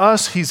loves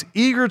us. He's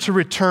eager to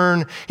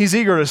return. He's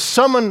eager to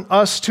summon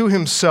us to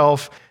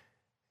himself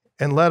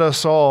and let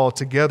us all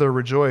together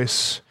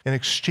rejoice in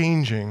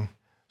exchanging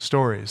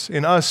stories,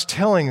 in us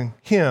telling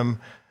him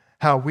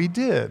how we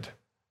did,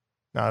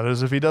 not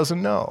as if he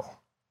doesn't know.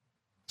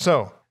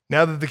 So,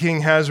 now that the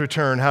king has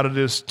returned, how did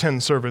his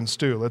 10 servants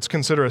do? Let's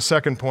consider a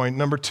second point.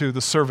 Number 2,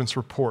 the servant's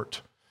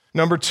report.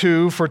 Number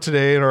 2 for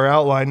today in our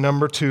outline,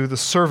 number 2, the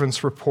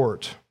servant's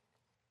report.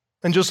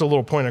 And just a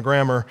little point of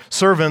grammar.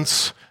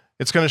 Servants,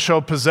 it's going to show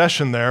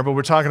possession there, but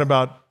we're talking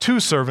about 2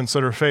 servants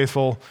that are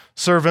faithful.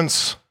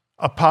 Servants,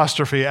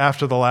 apostrophe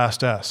after the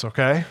last S,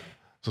 okay?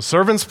 So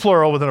servants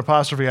plural with an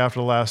apostrophe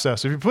after the last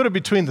S. If you put it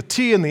between the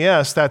T and the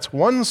S, that's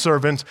one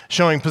servant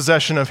showing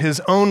possession of his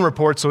own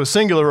report, so a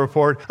singular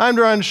report. I'm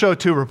trying to show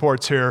 2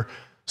 reports here.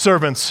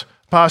 Servants,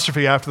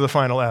 apostrophe after the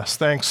final S.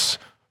 Thanks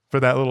for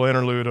that little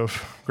interlude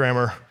of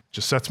grammar.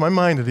 Just sets my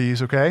mind at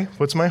ease, okay?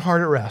 Puts my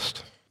heart at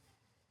rest.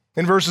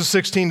 In verses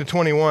 16 to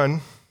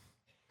 21,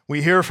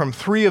 we hear from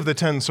 3 of the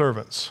 10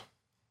 servants.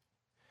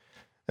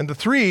 And the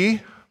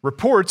 3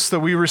 reports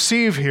that we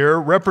receive here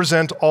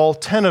represent all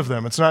 10 of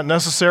them. It's not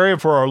necessary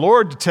for our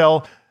Lord to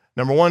tell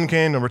Number 1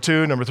 came, number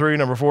 2, number 3,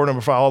 number 4,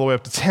 number 5, all the way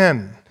up to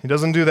 10. He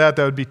doesn't do that.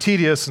 That would be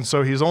tedious, and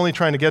so he's only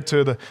trying to get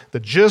to the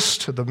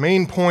gist, the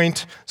main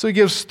point. So he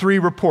gives 3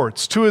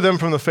 reports, 2 of them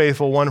from the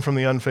faithful, 1 from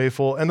the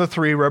unfaithful, and the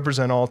 3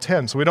 represent all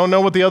 10. So we don't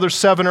know what the other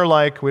 7 are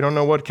like. We don't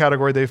know what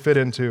category they fit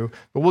into,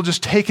 but we'll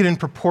just take it in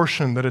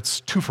proportion that it's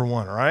 2 for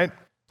 1, all right?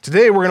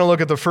 Today we're going to look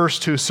at the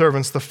first 2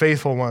 servants, the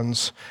faithful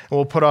ones, and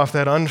we'll put off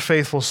that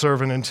unfaithful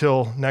servant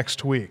until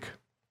next week.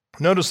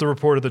 Notice the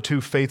report of the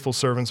 2 faithful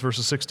servants,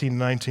 verses 16 and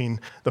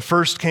 19. The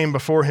first came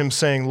before him,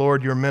 saying,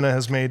 Lord, your mina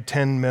has made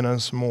 10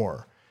 minas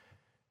more.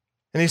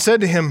 And he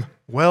said to him,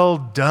 well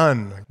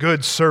done,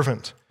 good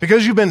servant.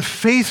 Because you've been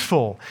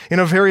faithful in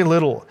a very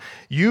little,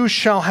 you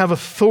shall have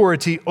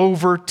authority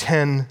over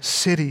 10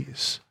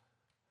 cities.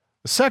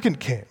 The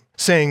second came,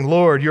 saying,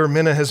 Lord, your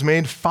mina has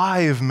made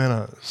 5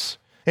 minas.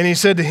 And he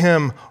said to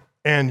him,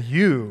 and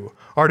you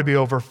are to be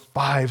over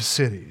 5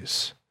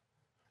 cities.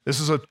 This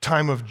is a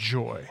time of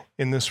joy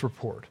in this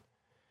report.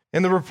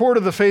 And the report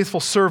of the faithful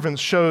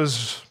servants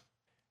shows,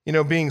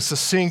 being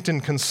succinct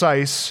and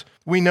concise.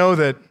 We know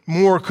that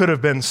more could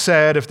have been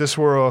said if this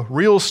were a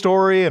real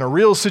story and a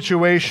real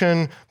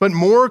situation, but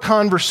more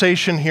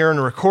conversation here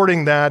and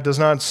recording that does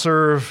not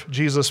serve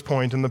Jesus'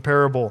 point in the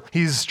parable.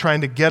 He's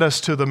trying to get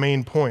us to the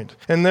main point.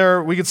 And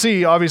there we could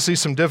see obviously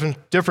some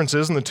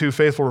differences in the 2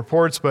 faithful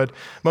reports, but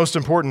most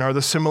important are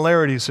the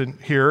similarities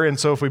here. And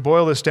so if we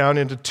boil this down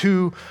into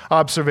 2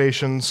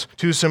 observations,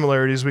 2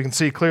 similarities, we can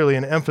see clearly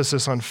an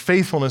emphasis on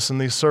faithfulness in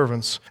these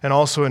servants and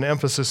also an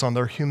emphasis on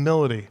their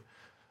humility.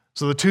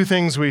 So the 2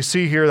 things we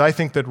see here, I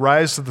think, that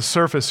rise to the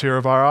surface here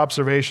of our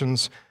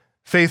observations,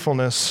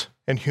 faithfulness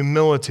and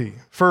humility.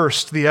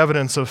 First, the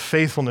evidence of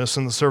faithfulness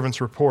in the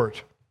servant's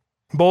report.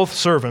 Both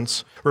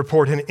servants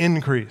report an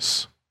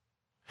increase.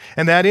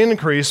 And that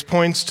increase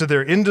points to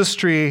their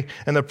industry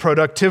and the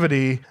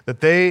productivity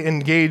that they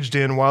engaged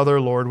in while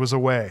their Lord was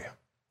away.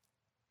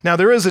 Now,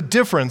 there is a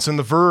difference in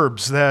the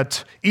verbs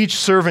that each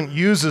servant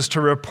uses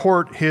to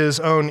report his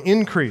own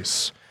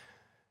increase.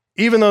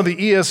 Even though the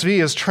ESV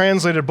has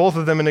translated both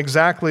of them in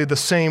exactly the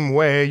same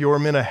way, your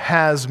mina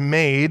has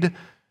made,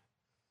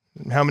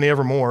 how many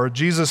ever more,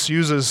 Jesus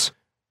uses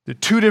the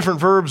 2 different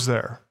verbs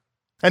there.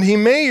 And he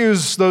may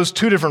use those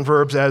 2 different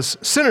verbs as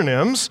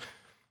synonyms.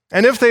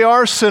 And if they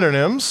are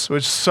synonyms,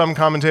 which some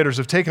commentators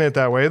have taken it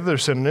that way, they're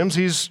synonyms,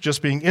 he's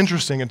just being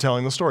interesting in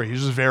telling the story.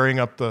 He's just varying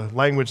up the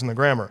language and the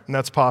grammar, and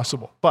that's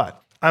possible.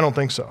 But I don't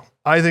think so.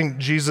 I think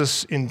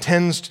Jesus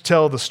intends to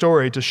tell the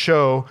story to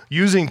show,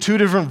 using 2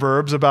 different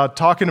verbs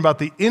talking about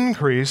the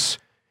increase,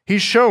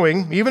 he's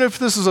showing, even if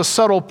this is a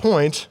subtle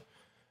point,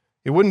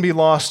 it wouldn't be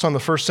lost on the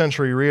first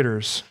century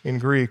readers in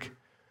Greek.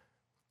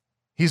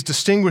 He's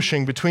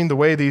distinguishing between the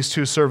way these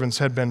 2 servants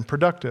had been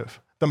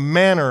productive, the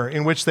manner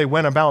in which they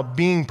went about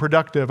being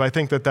productive. I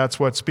think that's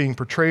what's being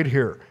portrayed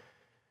here.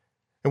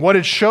 And what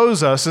it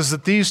shows us is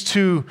that these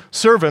 2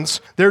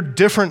 servants, they're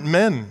different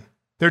men.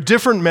 They're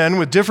different men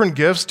with different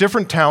gifts,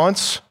 different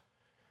talents.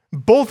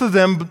 Both of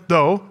them,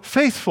 though,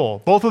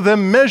 faithful. Both of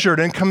them measured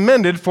and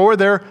commended for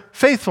their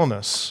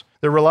faithfulness,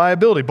 their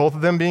reliability, both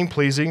of them being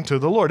pleasing to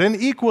the Lord, and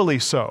equally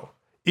so,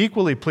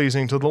 equally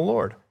pleasing to the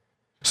Lord.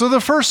 So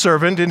the first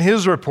servant, in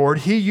his report,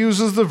 he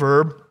uses the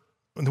verb,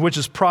 which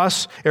is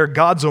pros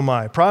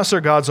ergozomai,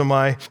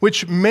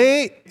 which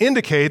may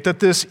indicate that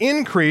this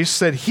increase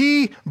that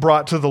he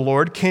brought to the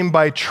Lord came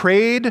by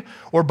trade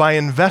or by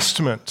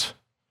investment.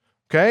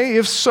 Okay,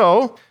 if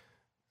so,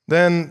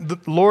 then the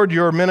Lord,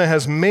 your mina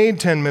has made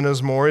 10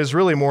 minas more is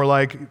really more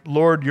like,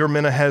 Lord, your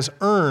mina has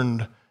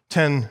earned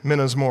 10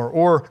 minas more.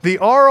 Or the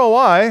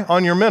ROI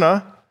on your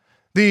mina,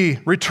 the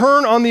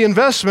return on the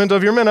investment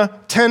of your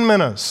mina, 10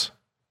 minas.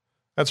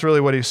 That's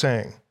really what he's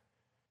saying.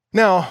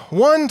 Now,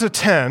 1 to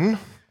 10,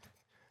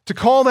 to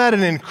call that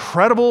an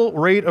incredible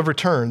rate of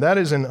return, that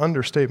is an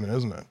understatement,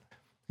 isn't it?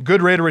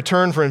 Good rate of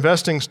return for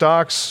investing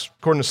stocks,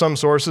 according to some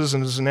sources,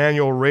 and is an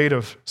annual rate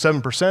of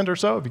 7% or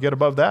so. If you get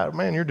above that,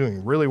 man, you're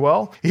doing really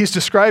well. Jesus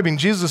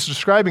is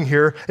describing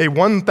here a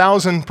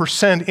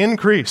 1,000%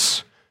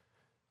 increase.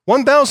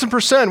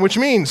 1,000%, which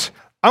means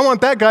I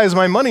want that guy as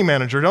my money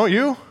manager, don't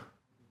you?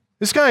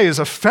 This guy is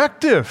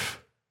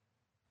effective.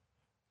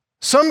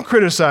 Some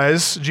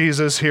criticize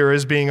Jesus here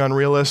as being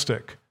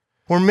unrealistic.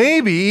 Or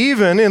maybe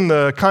even in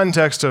the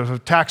context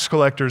of tax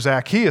collector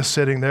Zacchaeus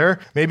sitting there,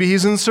 maybe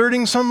he's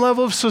inserting some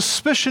level of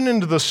suspicion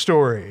into the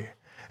story,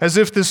 as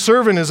if this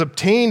servant has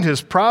obtained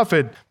his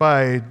profit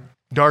by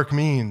dark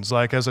means,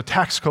 like as a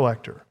tax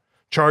collector,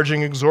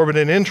 charging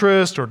exorbitant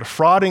interest or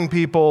defrauding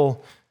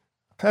people.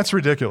 That's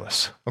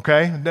ridiculous,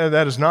 okay?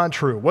 That is not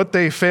true. What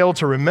they fail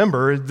to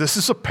remember, this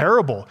is a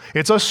parable.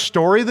 It's a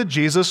story that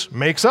Jesus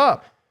makes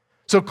up.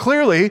 So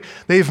clearly,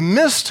 they've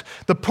missed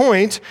the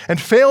point and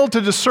failed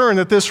to discern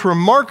that this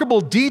remarkable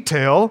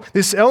detail,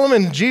 this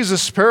element in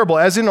Jesus' parable,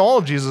 as in all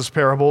of Jesus'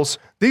 parables,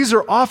 these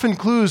are often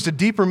clues to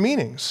deeper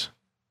meanings.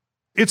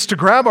 It's to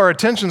grab our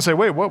attention and say,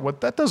 wait,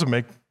 what? That doesn't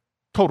make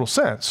total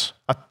sense.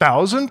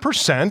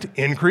 1,000%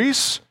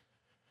 increase?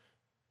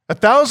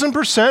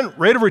 1,000%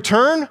 rate of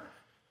return?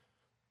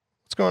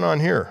 What's going on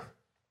here?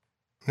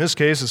 In this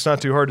case, it's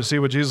not too hard to see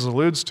what Jesus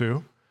alludes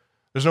to.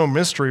 There's no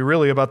mystery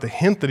really about the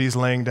hint that he's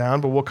laying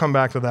down, but we'll come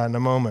back to that in a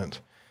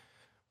moment.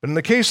 But in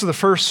the case of the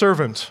first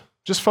servant,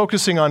 just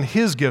focusing on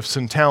his gifts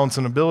and talents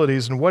and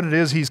abilities and what it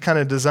is he's kind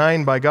of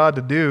designed by God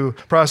to do,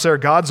 praser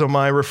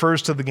godzomai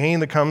refers to the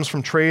gain that comes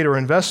from trade or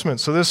investment.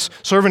 So this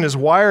servant is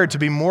wired to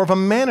be more of a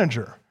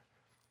manager.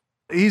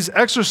 He's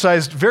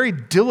exercised very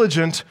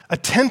diligent,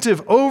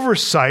 attentive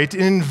oversight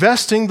in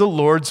investing the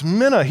Lord's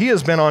mina. He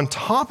has been on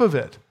top of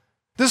it.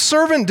 This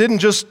servant didn't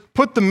just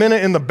put the mina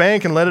in the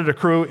bank and let it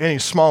accrue any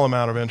small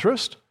amount of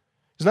interest.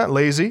 He's not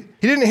lazy.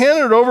 He didn't hand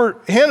it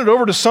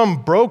over to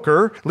some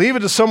broker, leave it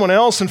to someone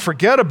else and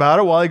forget about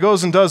it while he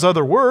goes and does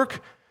other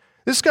work.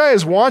 This guy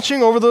is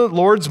watching over the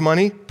Lord's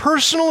money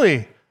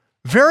personally,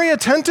 very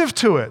attentive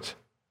to it.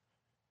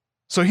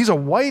 So he's a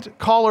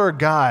white-collar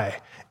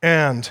guy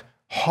and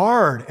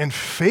hard and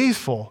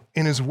faithful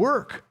in his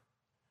work.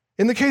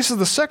 In the case of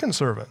the second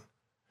servant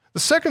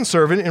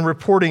in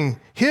reporting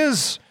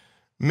his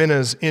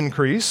mina's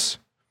increase,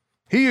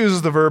 he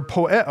uses the verb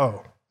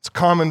poeo. It's a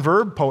common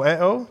verb,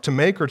 poeo, to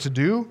make or to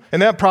do,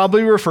 and that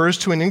probably refers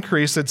to an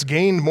increase that's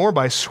gained more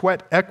by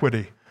sweat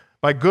equity,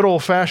 by good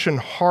old-fashioned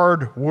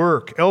hard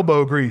work,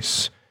 elbow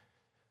grease.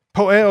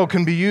 Poeo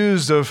can be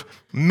used of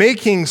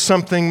making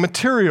something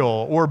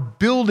material or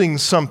building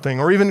something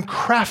or even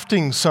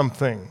crafting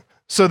something.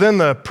 So then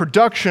the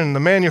production, the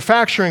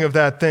manufacturing of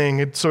that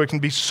thing, so it can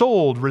be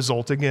sold,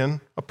 resulting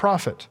in a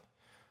profit.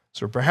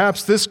 So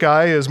perhaps this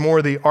guy is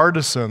more the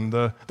artisan,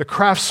 the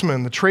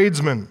craftsman, the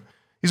tradesman.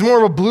 He's more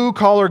of a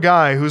blue-collar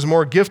guy who's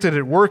more gifted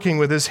at working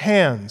with his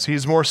hands.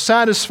 He's more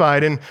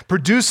satisfied in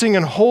producing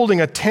and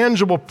holding a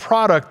tangible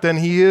product than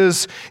he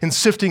is in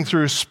sifting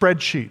through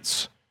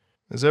spreadsheets.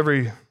 As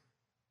every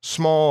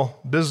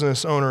small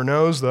business owner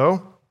knows,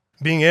 though,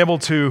 being able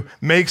to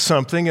make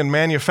something and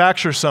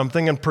manufacture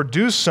something and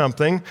produce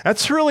something,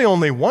 that's really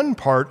only one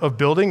part of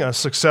building a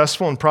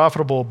successful and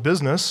profitable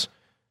business.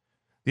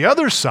 The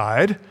other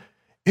side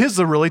is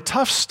the really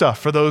tough stuff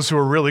for those who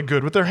are really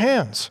good with their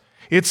hands.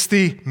 It's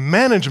the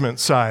management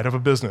side of a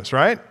business,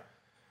 right?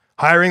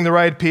 Hiring the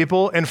right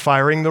people and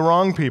firing the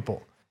wrong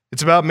people.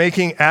 It's about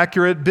making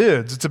accurate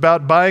bids. It's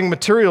about buying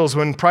materials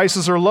when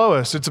prices are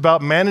lowest. It's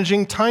about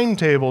managing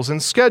timetables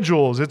and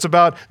schedules. It's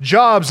about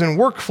jobs and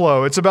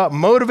workflow. It's about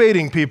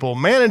motivating people,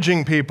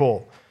 managing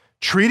people,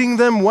 treating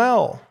them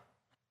well,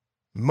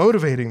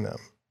 motivating them.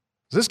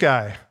 This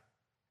guy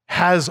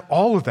has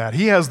all of that.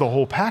 He has the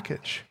whole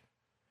package.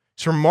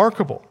 It's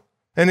remarkable.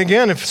 And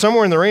again, if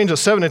somewhere in the range of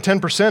 7 to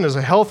 10% is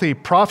a healthy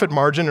profit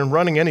margin in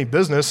running any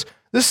business,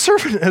 this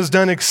servant has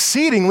done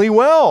exceedingly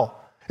well.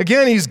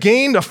 Again, he's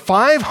gained a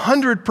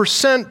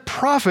 500%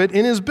 profit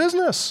in his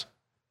business.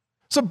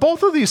 So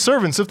both of these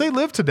servants, if they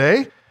live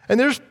today, and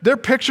their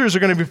pictures are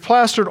going to be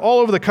plastered all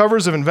over the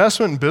covers of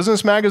investment and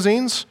business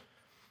magazines,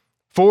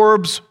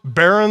 Forbes,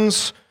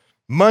 Barron's,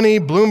 Money,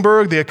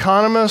 Bloomberg, The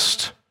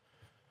Economist,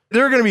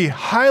 they're going to be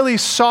highly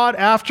sought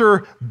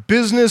after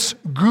business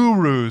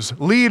gurus,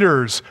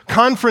 leaders,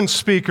 conference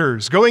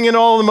speakers, going in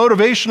all the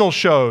motivational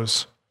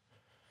shows,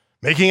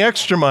 making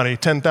extra money,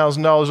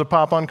 $10,000 a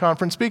pop on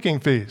conference speaking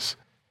fees,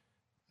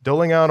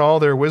 doling out all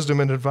their wisdom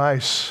and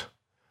advice.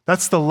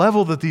 That's the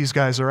level that these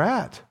guys are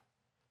at.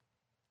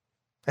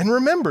 And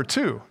remember,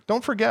 too,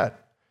 don't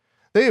forget,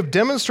 they have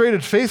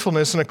demonstrated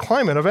faithfulness in a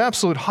climate of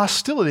absolute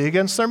hostility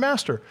against their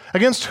master,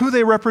 against who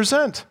they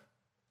represent.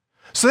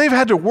 So they've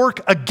had to work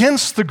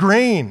against the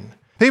grain.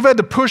 They've had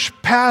to push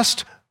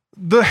past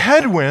the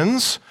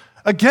headwinds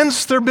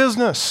against their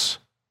business.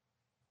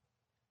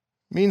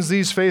 It means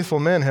these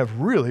faithful men have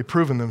really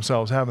proven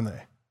themselves, haven't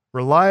they?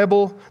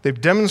 Reliable. They've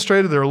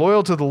demonstrated they're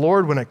loyal to the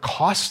Lord when it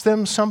costs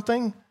them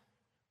something.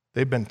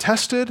 They've been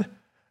tested,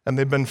 and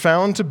they've been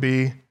found to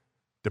be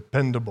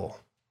dependable.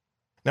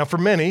 Now, for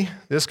many,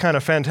 this kind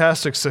of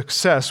fantastic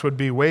success would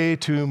be way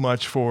too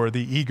much for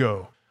the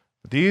ego.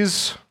 But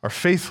these are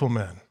faithful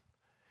men.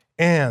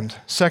 And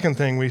second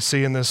thing we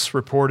see in this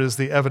report is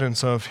the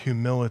evidence of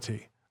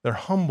humility. They're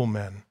humble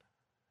men.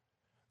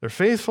 They're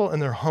faithful and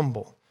they're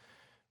humble.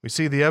 We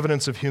see the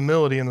evidence of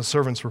humility in the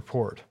servant's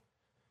report.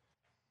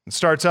 It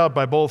starts out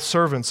by both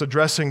servants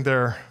addressing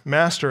their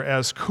master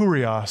as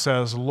kurios,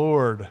 as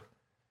Lord.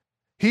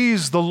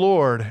 He's the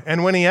Lord.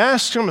 And when he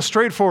asks him a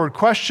straightforward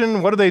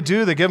question, what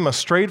do? They give him a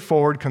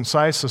straightforward,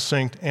 concise,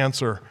 succinct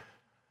answer.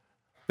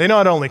 They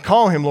not only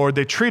call him Lord,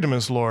 they treat him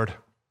as Lord.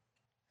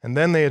 And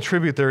then they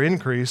attribute their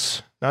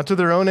increase, not to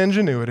their own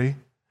ingenuity,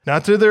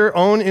 not to their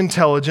own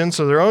intelligence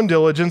or their own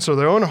diligence or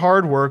their own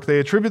hard work. They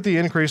attribute the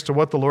increase to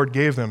what the Lord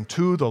gave them,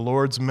 to the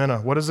Lord's mina.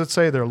 What does it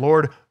say there?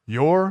 Lord,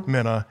 your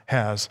mina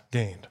has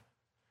gained.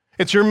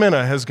 It's your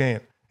mina has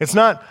gained. It's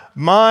not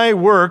my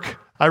work.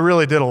 I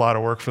really did a lot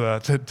of work for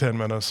that 10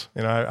 minutes.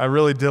 I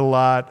really did a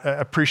lot. I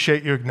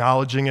appreciate you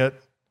acknowledging it.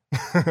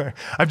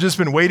 I've just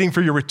been waiting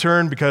for your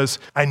return because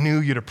I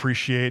knew you'd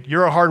appreciate.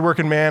 You're a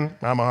hardworking man.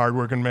 I'm a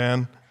hardworking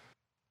man.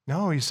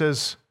 No, he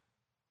says,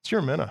 it's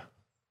your mina.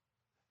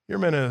 Your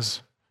mina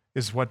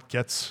is what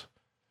gets.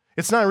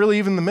 It's not really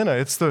even the mina.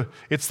 It's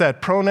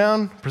that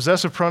pronoun,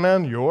 possessive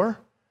pronoun, your.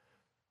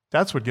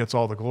 That's what gets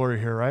all the glory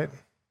here, right?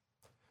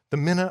 The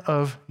mina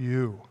of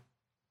you.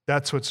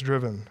 That's what's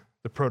driven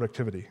the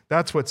productivity.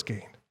 That's what's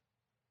gained.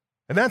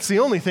 And that's the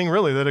only thing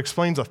really that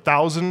explains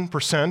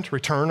 1,000%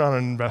 return on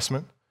an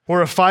investment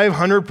or a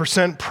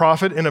 500%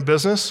 profit in a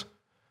business.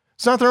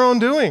 It's not their own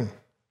doing.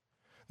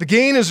 The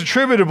gain is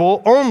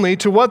attributable only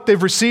to what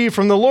they've received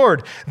from the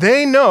Lord.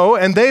 They know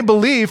and they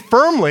believe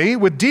firmly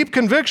with deep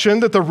conviction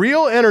that the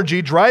real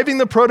energy driving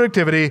the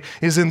productivity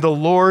is in the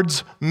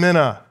Lord's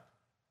minna.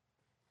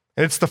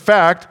 And it's the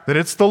fact that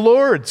it's the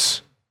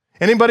Lord's.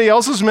 Anybody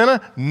else's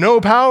minna?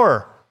 No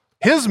power.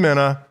 His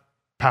minna,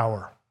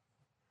 power.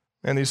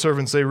 And these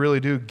servants, they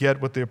really do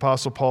get what the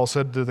Apostle Paul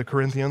said to the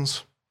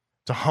Corinthians,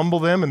 to humble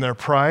them in their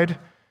pride.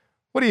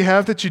 What do you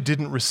have that you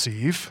didn't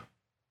receive?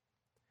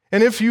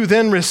 And if you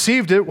then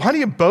received it, why do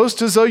you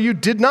boast as though you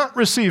did not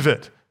receive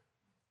it?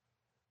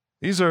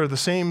 These are the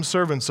same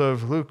servants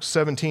of Luke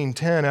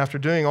 17:10. After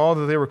doing all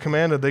that they were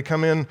commanded, they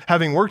come in,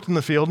 having worked in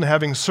the field and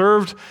having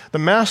served the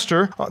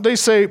master. They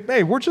say,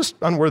 hey, we're just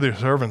unworthy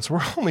servants.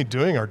 We're only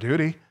doing our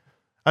duty.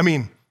 I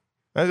mean,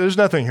 there's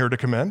nothing here to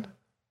commend.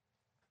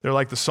 They're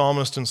like the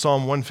psalmist in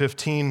Psalm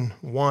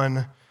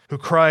 115:1, who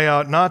cry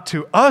out, not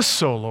to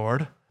us, O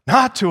Lord,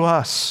 not to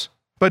us,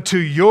 but to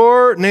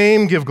your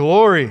name give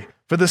glory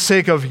for the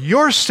sake of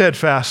your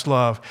steadfast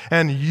love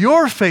and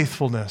your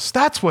faithfulness.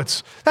 That's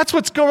what's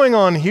going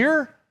on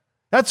here.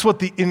 That's what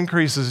the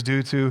increase is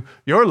due to.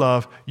 Your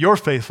love, your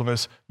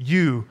faithfulness.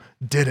 You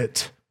did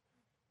it.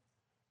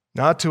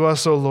 Not to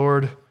us, O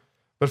Lord,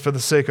 but for the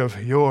sake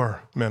of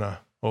your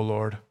minna, O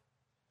Lord.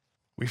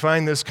 We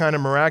find this kind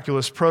of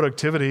miraculous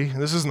productivity.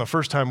 This isn't the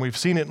first time we've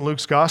seen it in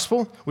Luke's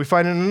gospel. We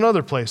find it in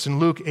another place, in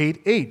Luke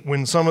 8:8,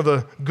 when some of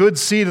the good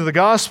seed of the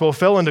gospel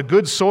fell into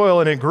good soil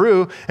and it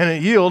grew and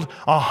it yielded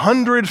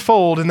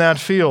 100-fold in that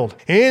field.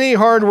 Any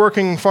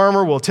hardworking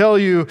farmer will tell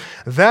you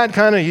that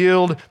kind of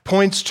yield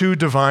points to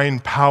divine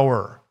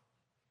power.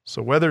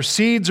 So whether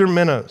seeds or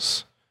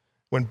minnas,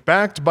 when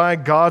backed by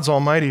God's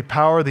almighty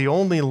power, the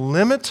only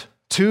limit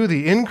to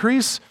the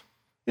increase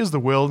is the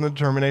will and the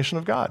determination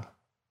of God.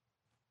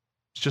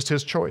 It's just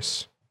his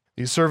choice.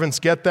 These servants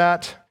get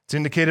that. It's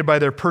indicated by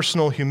their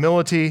personal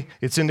humility.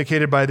 It's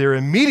indicated by their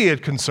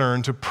immediate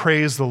concern to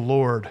praise the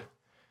Lord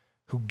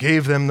who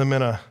gave them the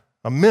minna,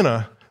 a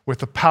minna with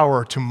the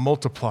power to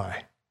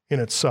multiply in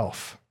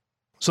itself.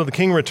 So the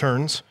king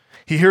returns.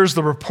 He hears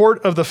the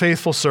report of the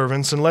faithful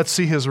servants, and let's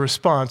see his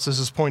response. This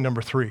is point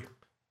number 3.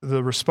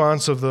 The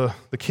response of the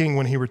king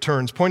when he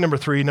returns. Point number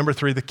 3,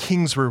 the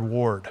king's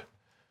reward.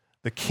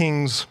 The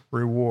king's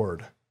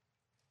reward.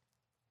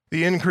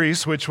 The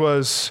increase, which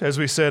was, as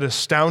we said,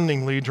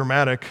 astoundingly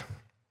dramatic,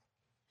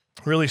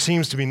 really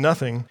seems to be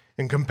nothing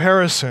in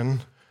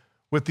comparison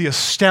with the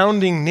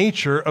astounding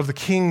nature of the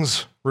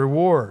king's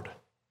reward.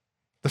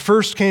 The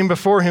first came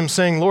before him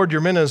saying, Lord,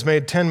 your minna has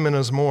made 10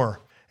 minnas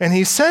more. And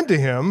he said to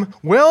him,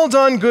 well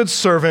done, good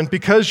servant,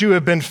 because you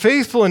have been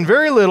faithful in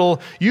very little,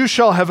 you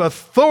shall have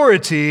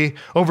authority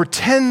over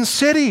 10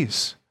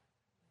 cities.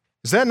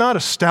 Is that not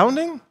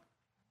astounding?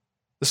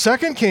 The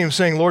second came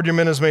saying, Lord, your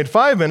minna has made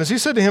 5 minnas. He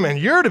said to him, and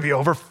you're to be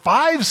over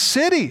 5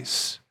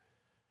 cities.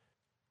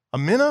 A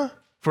minna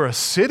for a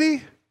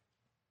city?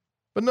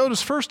 But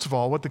notice, first of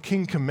all, what the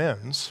king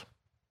commends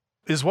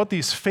is what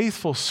these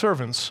faithful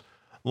servants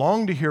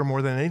long to hear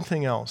more than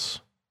anything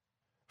else.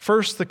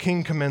 First, the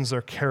king commends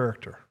their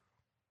character.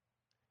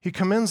 He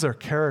commends their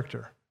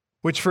character,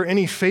 which for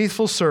any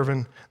faithful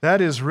servant, that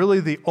is really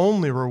the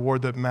only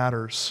reward that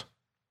matters.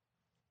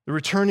 The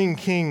returning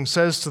king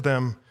says to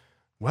them,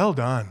 well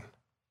done.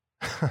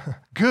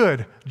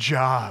 Good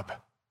job.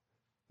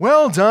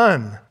 Well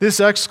done. This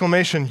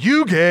exclamation,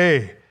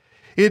 euge,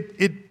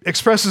 it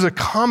expresses a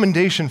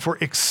commendation for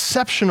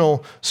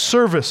exceptional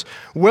service.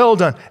 Well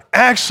done.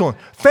 Excellent.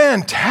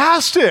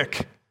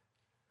 Fantastic.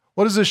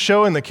 What does this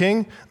show in the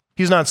king?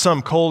 He's not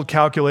some cold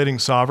calculating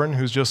sovereign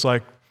who's just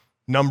like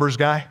numbers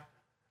guy.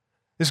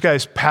 This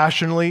guy's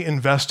passionately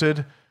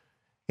invested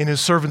in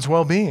his servants'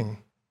 well-being.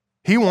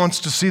 He wants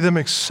to see them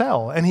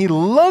excel, and he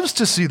loves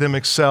to see them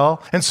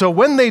excel. And so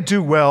when they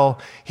do well,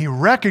 he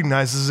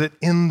recognizes it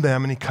in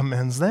them and he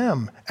commends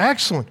them.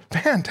 Excellent,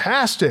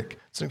 fantastic.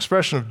 It's an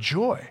expression of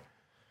joy.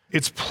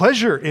 It's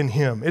pleasure in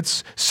him.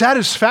 It's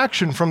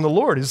satisfaction from the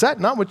Lord. Is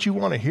that not what you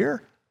want to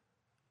hear?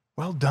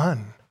 Well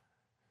done.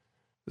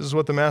 This is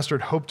what the master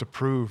had hoped to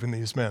prove in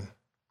these men.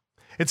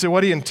 It's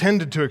what he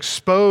intended to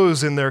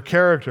expose in their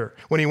character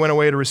when he went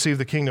away to receive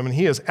the kingdom. And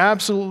he is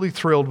absolutely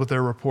thrilled with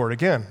their report.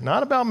 Again,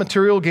 not about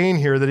material gain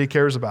here that he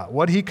cares about.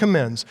 What he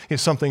commends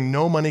is something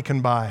no money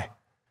can buy,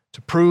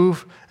 to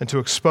prove and to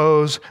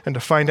expose and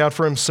to find out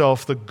for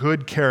himself the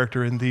good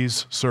character in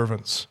these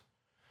servants.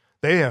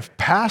 They have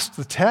passed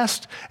the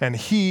test, and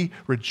he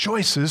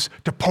rejoices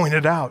to point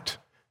it out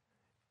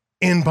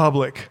in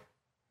public.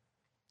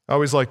 I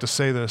always like to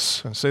say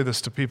this, and say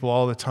this to people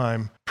all the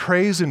time.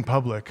 Praise in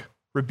public.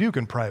 Rebuke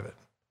in private.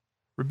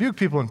 Rebuke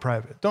people in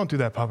private. Don't do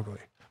that publicly.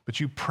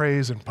 But you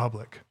praise in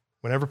public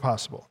whenever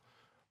possible.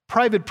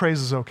 Private praise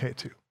is okay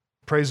too.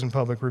 Praise in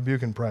public,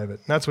 rebuke in private.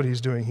 And that's what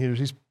he's doing here.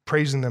 He's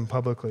praising them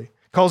publicly.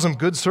 Calls them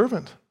good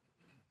servant.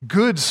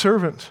 Good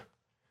servant.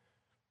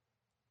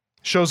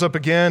 Shows up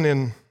again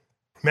in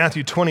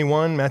Matthew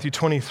 21, Matthew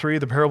 23,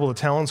 the parable of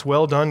the talents,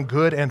 well done,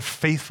 good and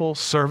faithful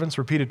servants,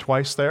 repeated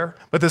twice there.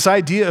 But this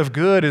idea of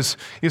good is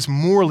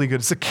morally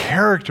good. It's the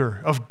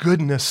character of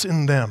goodness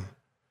in them.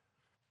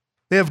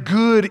 They have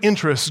good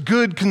interests,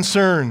 good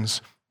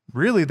concerns.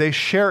 Really, they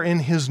share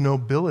in his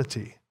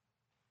nobility.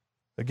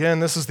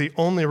 Again, this is the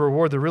only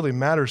reward that really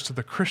matters to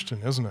the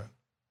Christian, isn't it?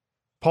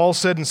 Paul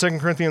said in 2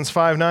 Corinthians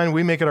 5:9,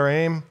 we make it our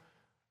aim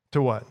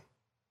to what?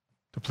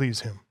 To please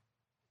him.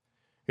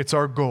 It's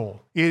our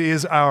goal. It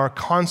is our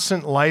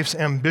constant life's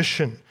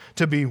ambition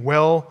to be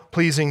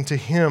well-pleasing to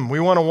him. We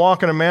want to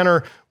walk in a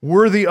manner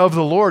worthy of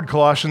the Lord,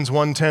 Colossians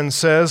 1:10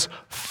 says,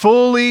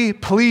 fully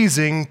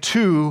pleasing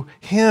to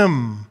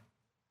him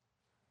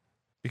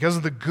because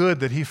of the good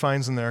that he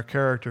finds in their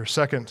character.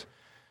 Second,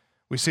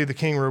 we see the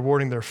king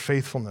rewarding their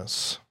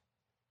faithfulness.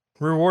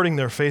 Rewarding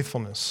their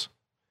faithfulness.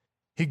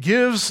 He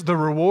gives the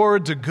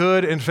reward to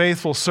good and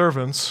faithful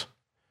servants.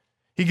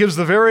 He gives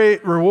the very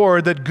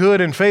reward that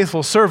good and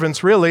faithful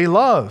servants really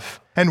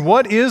love. And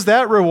what is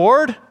that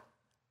reward?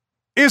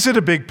 Is it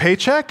a big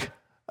paycheck?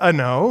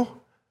 No.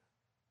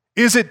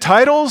 Is it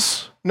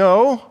titles?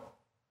 No.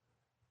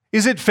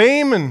 Is it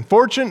fame and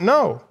fortune?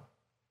 No.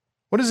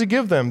 What does he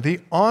give them?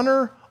 The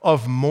honor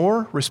of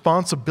more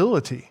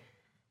responsibility.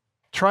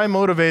 Try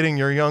motivating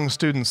your young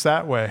students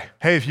that way.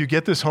 Hey, if you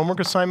get this homework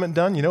assignment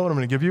done, you know what I'm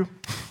going to give you?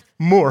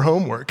 More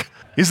homework.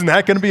 Isn't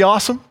that going to be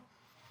awesome?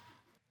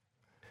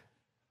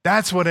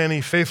 That's what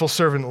any faithful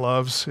servant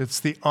loves. It's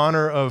the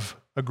honor of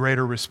a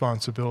greater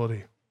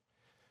responsibility.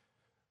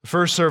 The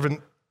first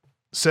servant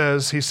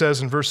says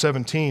in verse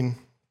 17,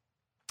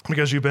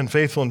 because you've been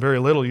faithful in very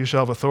little, you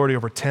shall have authority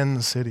over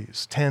 10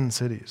 cities. 10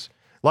 cities.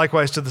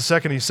 Likewise to the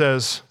second, he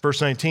says, verse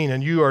 19,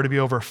 and you are to be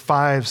over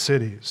 5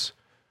 cities.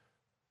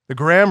 The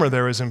grammar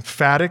there is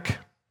emphatic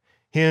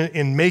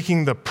in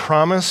making the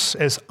promise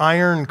as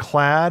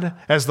ironclad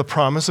as the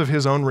promise of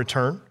his own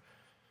return.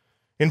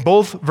 In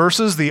both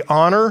verses, the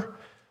honor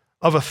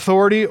of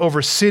authority over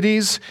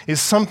cities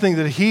is something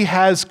that he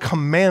has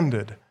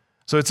commanded.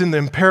 So it's in the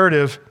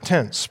imperative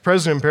tense,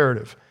 present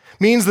imperative.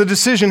 Means the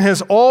decision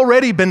has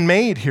already been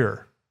made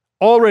here.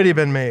 Already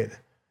been made.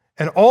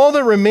 And all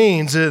that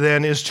remains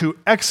then is to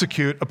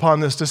execute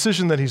upon this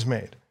decision that he's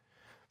made.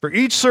 For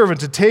each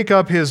servant to take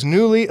up his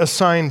newly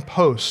assigned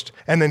post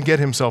and then get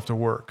himself to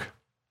work.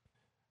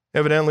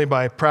 Evidently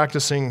by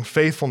practicing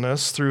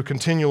faithfulness through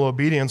continual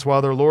obedience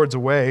while their Lord's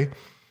away,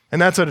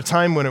 and that's at a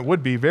time when it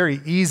would be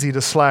very easy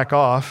to slack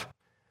off.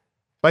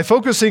 By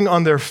focusing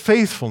on their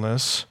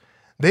faithfulness,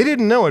 they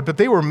didn't know it, but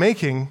they were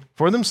making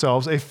for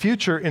themselves a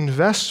future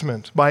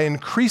investment by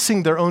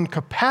increasing their own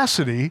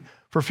capacity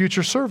for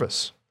future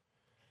service.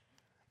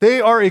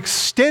 They are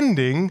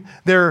extending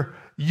their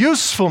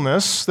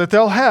usefulness that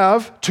they'll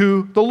have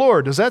to the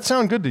Lord. Does that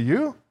sound good to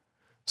you?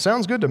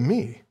 Sounds good to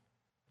me.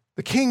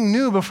 The king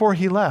knew before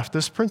he left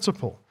this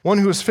principle. One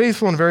who is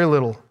faithful in very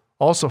little,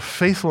 also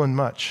faithful in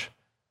much.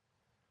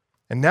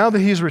 And now that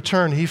he's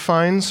returned, he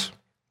finds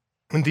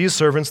in these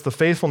servants the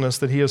faithfulness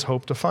that he has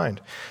hoped to find.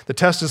 The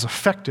test is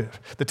effective.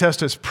 The test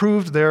has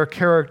proved their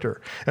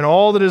character. And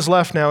all that is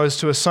left now is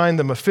to assign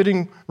them a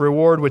fitting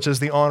reward, which is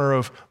the honor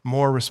of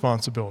more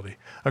responsibility,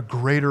 a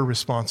greater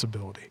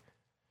responsibility.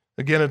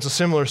 Again, it's a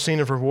similar scene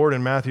of reward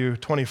in Matthew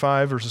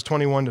 25, verses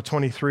 21 to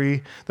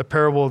 23, the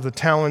parable of the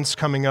talents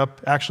coming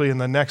up actually in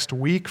the next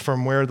week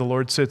from where the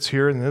Lord sits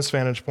here in this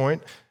vantage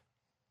point.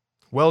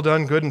 Well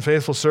done, good and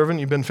faithful servant.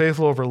 You've been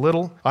faithful over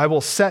little. I will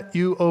set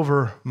you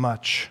over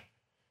much.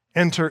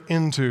 Enter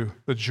into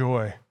the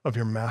joy of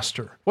your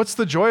master. What's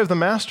the joy of the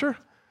master?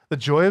 The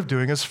joy of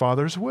doing his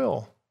Father's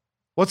will.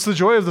 What's the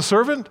joy of the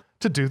servant?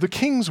 To do the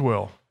king's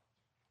will,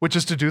 which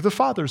is to do the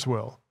Father's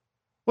will.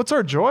 What's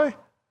our joy?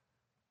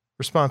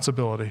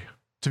 Responsibility,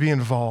 to be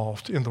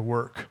involved in the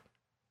work.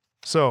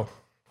 So,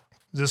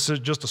 this is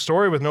just a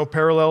story with no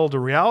parallel to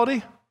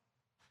reality?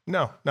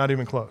 No, not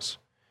even close.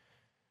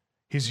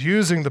 He's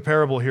using the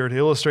parable here to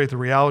illustrate the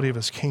reality of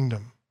his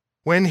kingdom.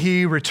 When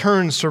he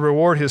returns to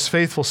reward his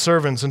faithful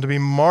servants and to be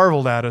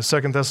marveled at, as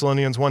 2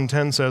 Thessalonians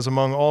 1:10 says,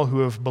 among all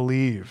who have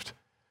believed.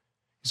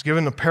 He's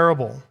given a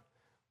parable,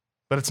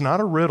 but it's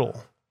not a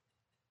riddle.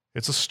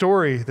 It's a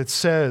story that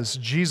says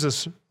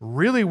Jesus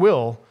really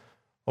will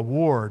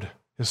award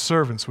his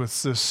servants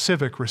with this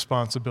civic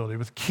responsibility,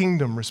 with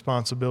kingdom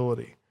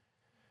responsibility.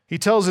 He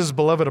tells his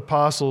beloved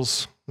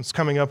apostles, it's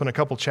coming up in a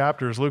couple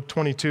chapters, Luke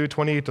 22,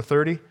 28 to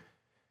 30,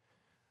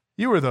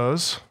 you are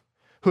those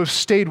who have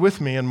stayed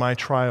with me in my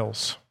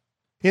trials.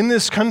 In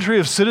this country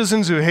of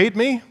citizens who hate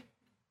me,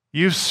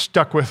 you've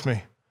stuck with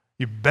me.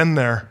 You've been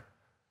there.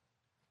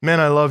 Men,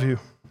 I love you.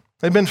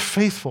 They've been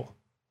faithful.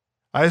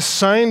 I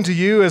assign to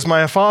you, as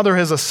my Father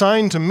has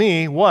assigned to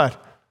me,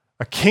 what?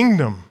 A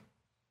kingdom,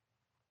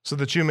 so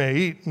that you may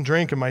eat and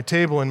drink at my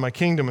table in my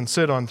kingdom and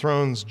sit on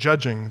thrones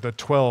judging the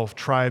 12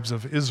 tribes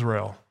of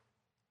Israel.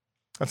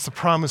 That's the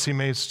promise he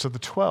makes to the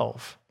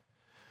 12.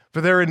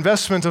 For their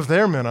investment of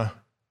their mina,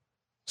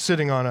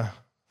 sitting on a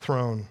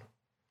throne.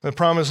 The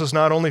promise is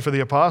not only for the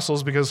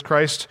apostles, because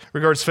Christ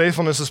regards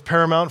faithfulness as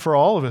paramount for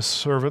all of his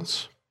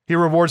servants. He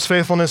rewards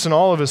faithfulness in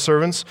all of his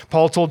servants.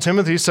 Paul told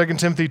Timothy, 2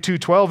 Timothy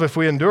 2:12, if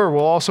we endure,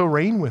 we'll also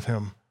reign with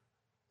him.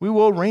 We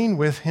will reign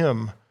with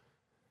him.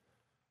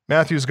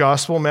 Matthew's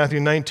gospel, Matthew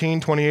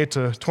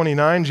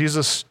 19:28-29,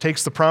 Jesus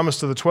takes the promise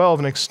to the 12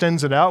 and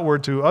extends it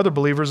outward to other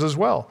believers as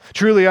well.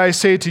 Truly I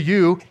say to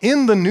you,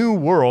 in the new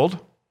world,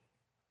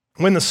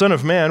 when the Son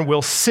of Man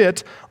will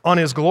sit on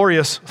his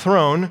glorious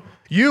throne,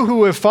 you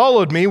who have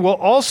followed me will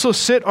also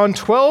sit on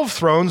 12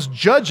 thrones,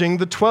 judging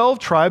the 12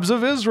 tribes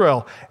of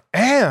Israel.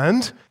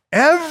 And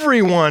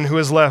everyone who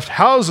has left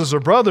houses or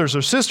brothers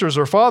or sisters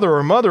or father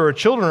or mother or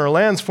children or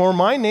lands for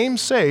my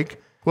name's sake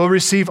will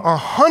receive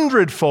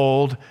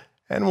 100-fold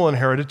and will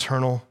inherit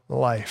eternal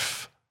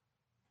life.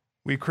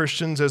 We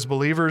Christians, as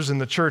believers in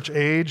the church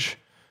age,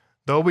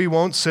 though we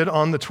won't sit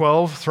on the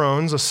 12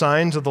 thrones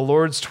assigned to the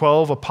Lord's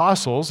 12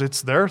 apostles,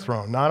 it's their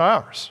throne, not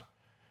ours.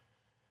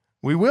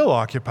 We will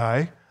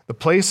occupy the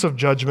place of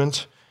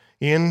judgment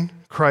in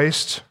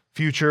Christ's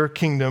future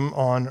kingdom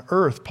on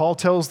earth. Paul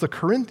tells the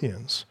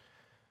Corinthians,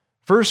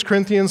 1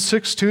 Corinthians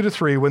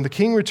 6:2-3, when the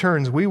king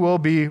returns, we will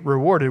be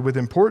rewarded with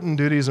important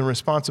duties and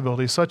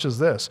responsibilities such as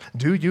this.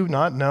 Do you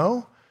not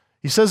know?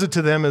 He says it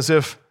to them as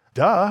if,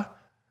 duh.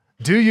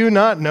 Do you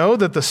not know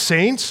that the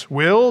saints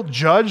will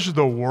judge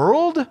the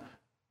world?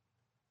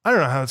 I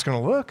don't know how it's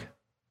going to look.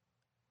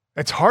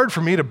 It's hard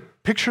for me to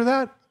picture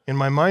that in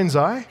my mind's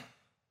eye.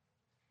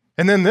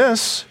 And then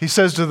this, he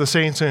says to the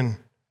saints in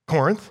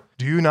Corinth,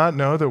 do you not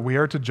know that we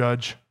are to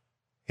judge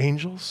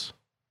angels?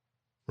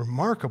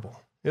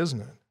 Remarkable,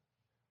 isn't it?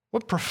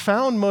 What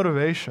profound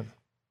motivation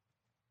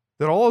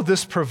that all of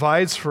this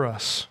provides for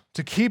us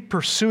to keep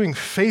pursuing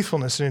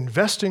faithfulness and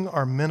investing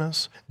our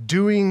minas,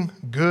 doing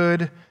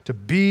good, to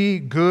be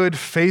good,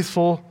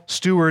 faithful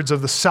stewards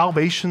of the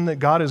salvation that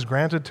God has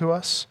granted to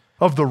us,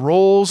 of the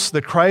roles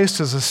that Christ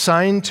has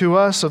assigned to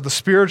us, of the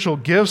spiritual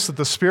gifts that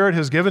the Spirit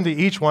has given to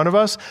each one of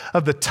us,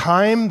 of the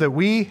time that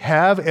we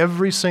have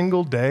every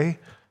single day.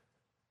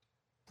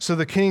 So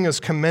the king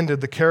has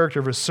commended the character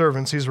of his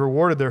servants. He's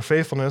rewarded their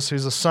faithfulness.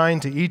 He's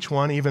assigned to each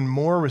one even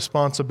more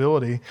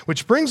responsibility,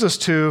 which brings us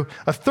to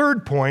a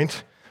third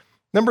point.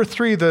 Number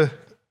 3, the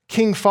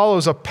king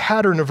follows a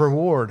pattern of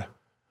reward.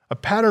 A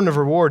pattern of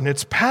reward, and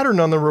it's patterned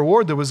on the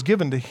reward that was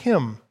given to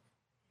him.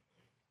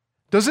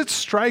 Does it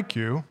strike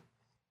you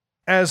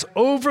as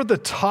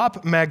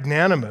over-the-top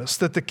magnanimous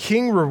that the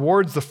king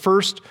rewards the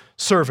first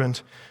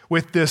servant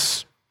with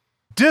this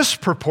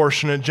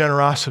disproportionate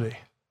generosity?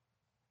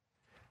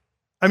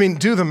 I mean,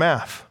 do the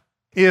math.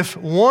 If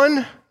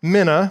 1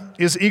 mina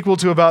is equal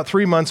to about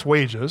 3 months'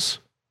 wages,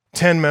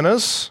 10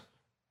 minas,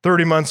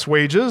 30 months'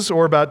 wages,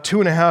 or about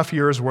 2.5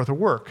 years' worth of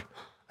work.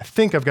 I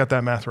think I've got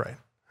that math right.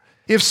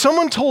 If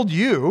someone told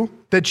you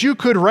that you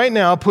could right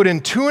now put in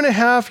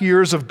 2.5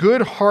 years of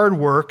good hard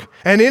work,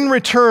 and in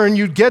return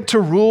you'd get to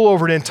rule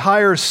over an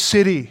entire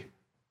city,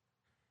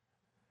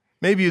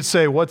 maybe you'd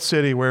say, what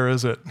city, where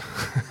is it?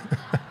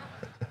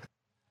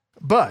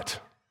 But,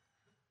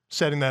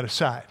 setting that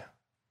aside,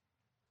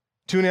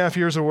 2.5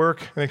 years of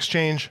work in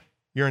exchange,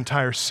 your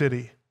entire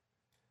city.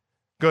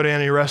 Go to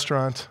any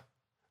restaurant,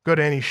 go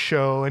to any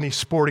show, any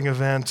sporting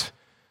event.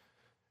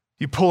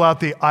 You pull out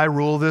the I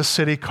rule this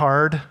city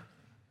card.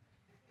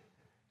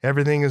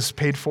 Everything is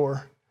paid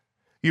for.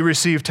 You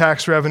receive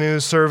tax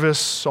revenues,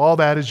 service, all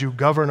that as you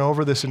govern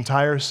over this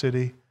entire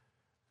city.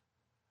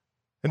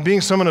 And being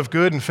someone of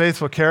good and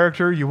faithful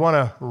character, you want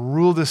to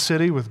rule this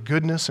city with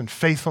goodness and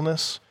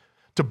faithfulness,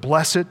 to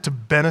bless it, to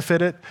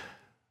benefit it.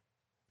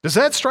 Does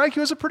that strike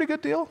you as a pretty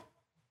good deal?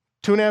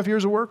 2.5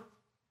 years of work,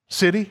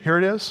 city, here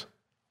it is.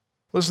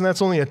 Listen,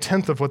 that's only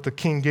 1/10 of what the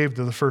king gave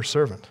to the first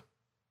servant.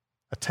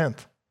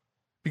 1/10.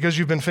 Because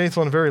you've been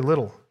faithful in very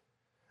little.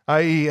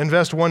 I.e.,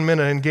 invest 1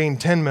 mina and gain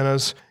 10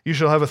 minas, you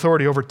shall have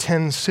authority over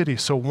 10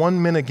 cities. So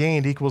 1 mina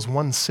gained equals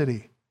 1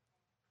 city.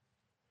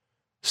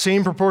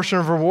 Same proportion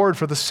of reward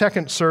for the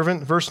second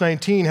servant. Verse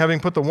 19, having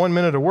put the 1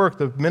 mina to work,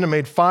 the mina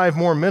made 5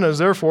 more minas.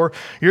 Therefore,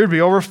 you're to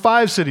be over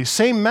 5 cities.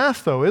 Same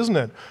math though, isn't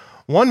it?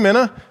 1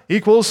 mina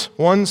equals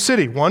 1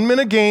 city. 1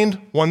 mina gained,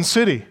 1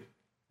 city.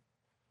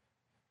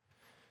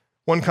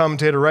 One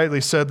commentator rightly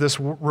said this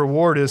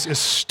reward is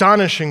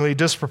astonishingly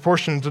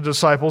disproportionate to the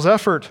disciples'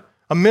 effort.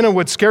 A mina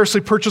would scarcely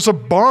purchase a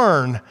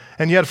barn,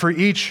 and yet for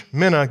each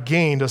mina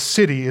gained, a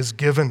city is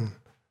given.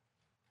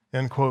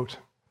 End quote.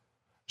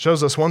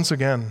 Shows us once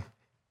again,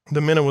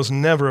 the mina was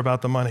never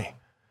about the money.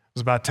 It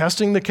was about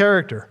testing the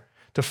character,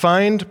 to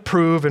find,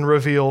 prove, and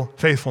reveal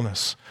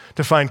faithfulness,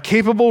 to find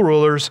capable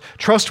rulers,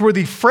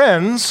 trustworthy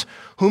friends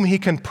whom he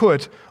can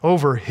put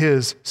over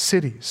his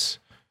cities.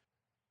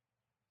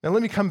 Now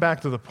let me come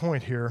back to the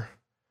point here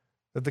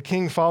that the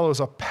king follows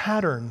a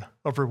pattern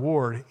of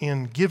reward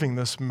in giving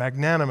this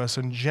magnanimous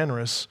and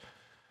generous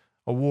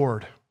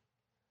award.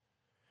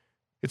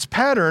 It's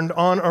patterned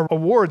on a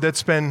award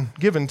that's been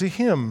given to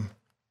him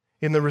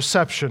in the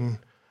reception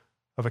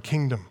of a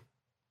kingdom.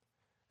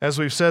 As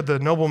we've said, the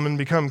nobleman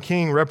become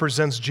king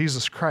represents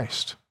Jesus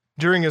Christ.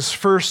 During his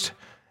first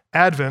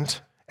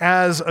advent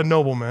as a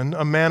nobleman,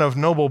 a man of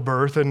noble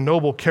birth and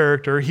noble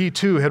character, he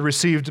too had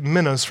received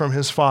minas from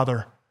his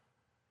father.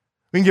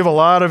 We can give a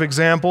lot of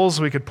examples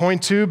we could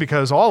point to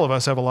because all of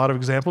us have a lot of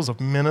examples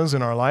of minas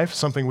in our life,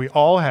 something we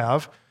all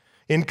have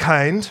in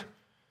kind.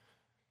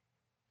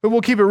 But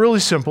we'll keep it really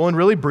simple and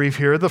really brief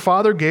here. The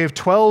Father gave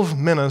 12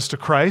 minas to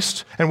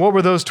Christ. And what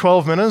were those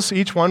 12 minas?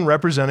 Each one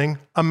representing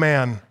a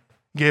man.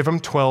 He gave him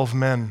 12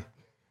 men.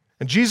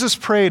 And Jesus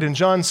prayed in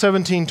John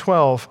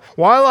 17:12,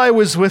 "While I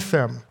was with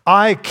them,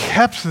 I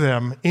kept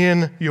them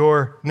in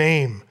your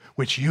name,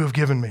 which you have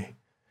given me.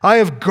 I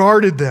have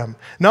guarded them.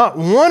 Not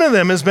one of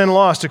them has been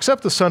lost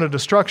except the son of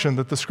destruction,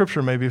 that the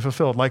scripture may be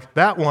fulfilled." Like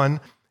that one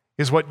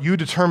is what you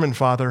determined,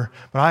 Father,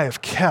 but I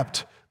have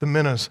kept the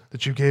minas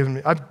that you gave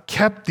me. I've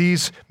kept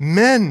these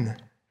men.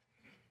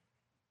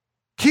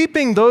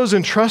 Keeping those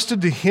entrusted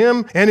to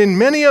him and in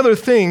many other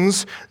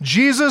things,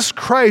 Jesus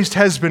Christ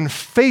has been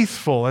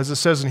faithful, as it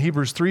says in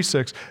Hebrews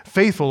 3:6,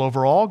 faithful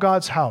over all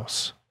God's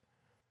house.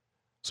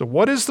 So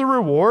what is the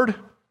reward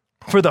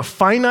for the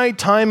finite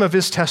time of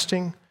his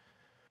testing?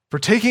 For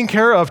taking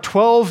care of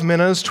 12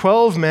 minas,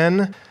 12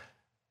 men?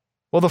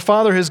 Well, the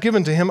Father has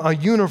given to him a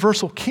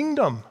universal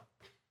kingdom.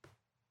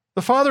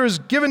 The Father has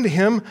given to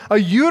him a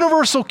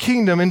universal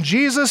kingdom, and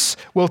Jesus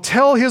will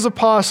tell his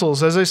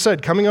apostles, as I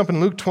said, coming up in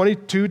Luke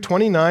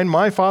 22:29,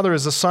 "My Father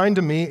has assigned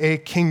to me a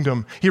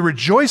kingdom." He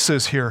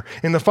rejoices here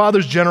in the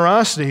Father's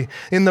generosity,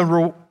 in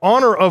the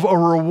honor of a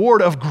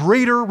reward of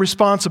greater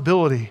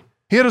responsibility.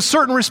 He had a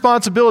certain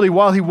responsibility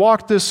while he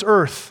walked this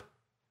earth.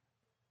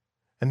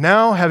 And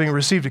now, having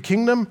received a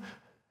kingdom,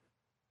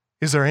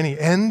 is there any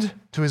end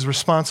to his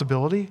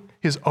responsibility,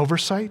 his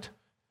oversight?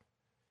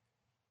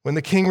 When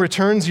the king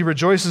returns, he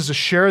rejoices to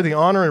share the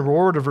honor and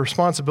reward of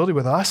responsibility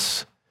with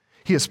us.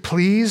 He is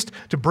pleased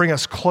to bring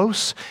us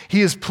close.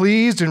 He is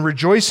pleased and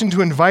rejoicing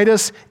to invite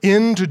us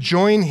in to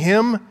join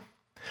him,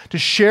 to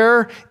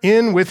share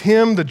in with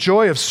him the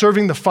joy of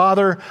serving the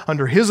Father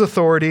under his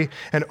authority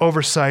and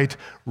oversight,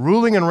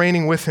 ruling and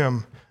reigning with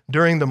him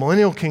during the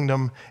millennial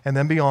kingdom and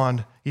then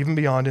beyond, even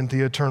beyond into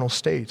the eternal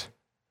state.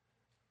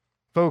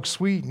 Folks,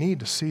 we need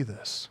to see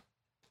this.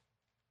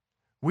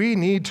 We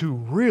need to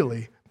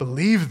really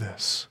believe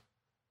this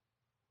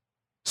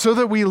so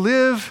that we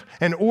live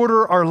and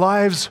order our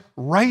lives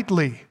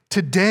rightly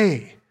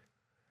today.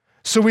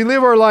 So we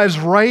live our lives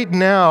right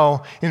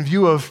now in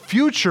view of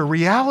future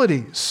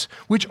realities,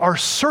 which are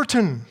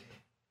certain.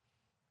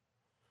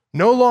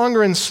 No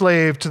longer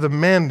enslaved to the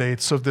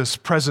mandates of this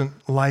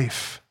present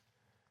life.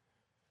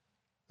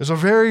 There's a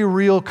very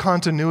real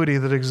continuity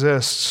that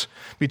exists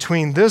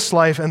between this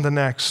life and the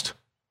next.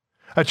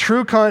 A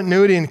true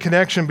continuity and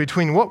connection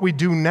between what we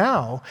do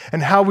now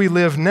and how we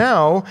live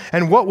now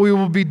and what we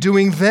will be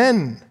doing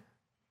then.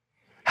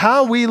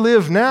 How we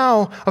live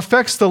now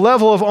affects the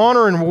level of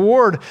honor and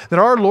reward that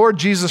our Lord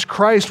Jesus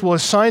Christ will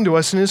assign to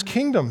us in his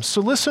kingdom.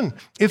 So listen,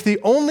 if the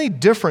only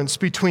difference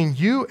between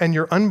you and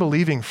your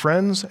unbelieving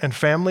friends and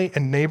family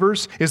and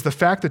neighbors is the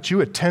fact that you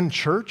attend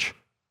church,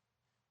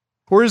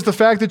 or is the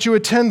fact that you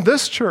attend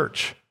this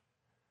church,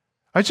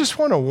 I just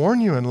want to warn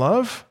you in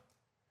love,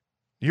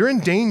 you're in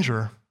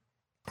danger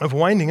of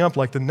winding up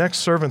like the next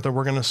servant that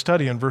we're going to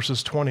study in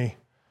verses 20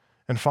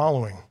 and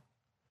following.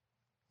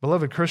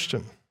 Beloved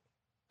Christian,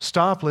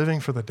 stop living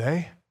for the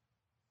day.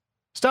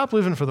 Stop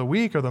living for the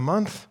week or the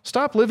month.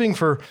 Stop living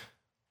for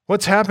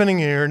what's happening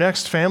in your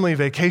next family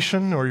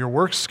vacation or your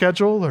work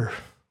schedule or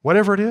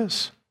whatever it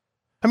is.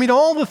 I mean,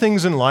 all the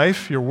things in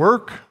life, your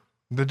work,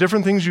 the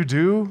different things you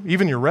do,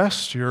 even your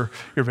rest, your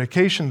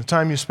vacation, the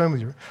time you spend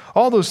with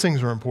all those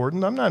things are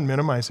important. I'm not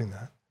minimizing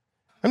that.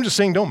 I'm just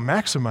saying don't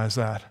maximize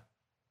that.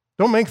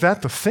 Don't make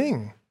that the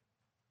thing.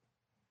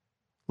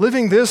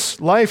 Living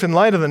this life in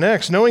light of the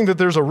next, knowing that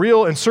there's a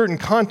real and certain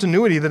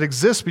continuity that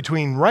exists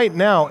between right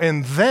now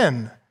and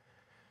then.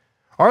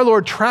 Our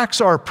Lord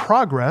tracks our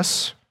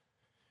progress.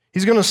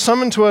 He's going to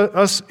summon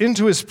us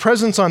into his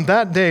presence on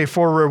that day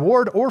for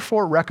reward or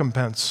for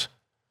recompense.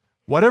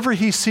 Whatever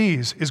he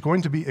sees is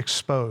going to be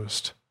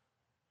exposed.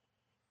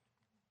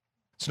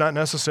 It's not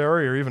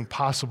necessary or even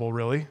possible,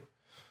 really,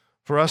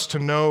 for us to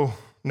know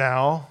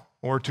now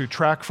or to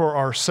track for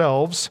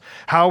ourselves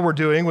how we're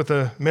doing with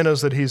the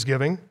minas that he's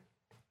giving.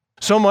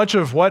 So much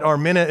of what our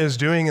mina is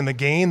doing and the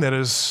gain that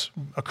is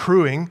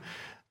accruing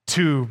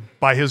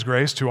by his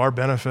grace, to our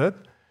benefit,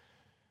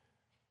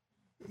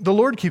 the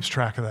Lord keeps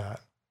track of that.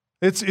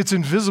 It's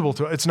invisible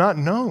to us. It's not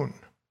known.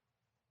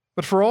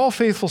 But for all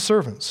faithful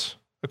servants,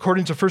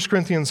 according to 1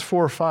 Corinthians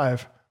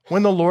 4:5,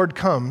 when the Lord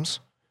comes,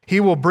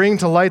 he will bring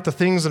to light the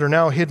things that are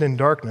now hidden in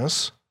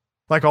darkness,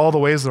 like all the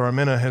ways that our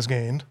mina has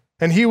gained.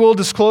 And he will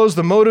disclose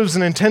the motives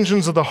and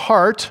intentions of the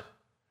heart,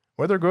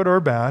 whether good or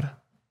bad.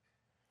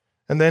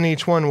 And then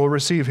each one will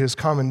receive his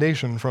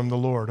commendation from the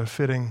Lord, a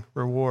fitting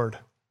reward.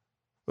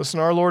 Listen,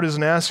 our Lord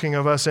isn't asking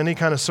of us any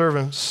kind of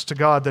service to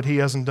God that he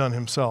hasn't done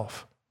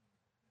himself.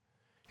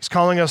 He's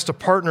calling us to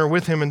partner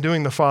with him in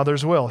doing the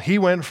Father's will. He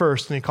went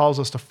first, and he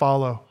calls us to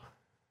follow.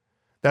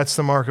 That's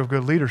the mark of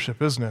good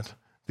leadership, isn't it?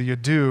 That you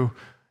do,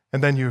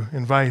 and then you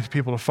invite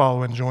people to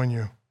follow and join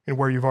you in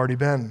where you've already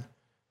been.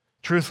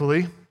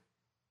 Truthfully,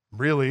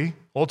 really,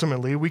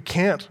 ultimately, we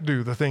can't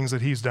do the things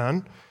that he's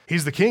done.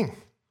 He's the king.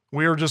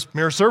 We are just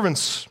mere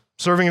servants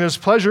serving at his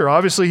pleasure.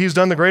 Obviously, he's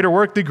done the greater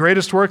work, the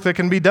greatest work that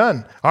can be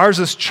done. Ours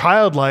is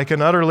childlike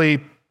and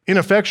utterly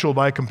ineffectual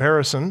by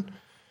comparison.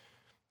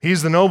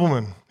 He's the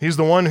nobleman. He's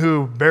the one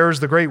who bears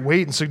the great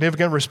weight and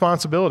significant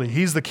responsibility.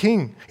 He's the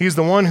king. He's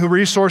the one who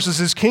resources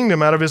his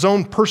kingdom out of his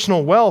own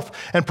personal wealth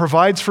and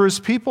provides for his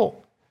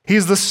people.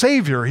 He's the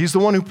Savior. He's the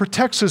one who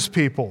protects his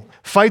people,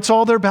 fights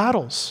all their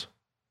battles.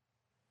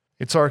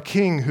 It's our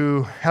King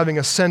who, having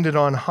ascended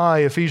on high,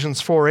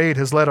 Ephesians 4:8,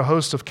 has led a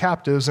host of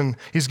captives, and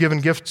he's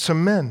given gifts to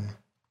men.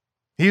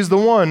 He's the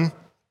one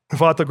who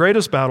fought the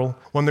greatest battle,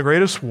 won the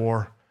greatest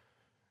war,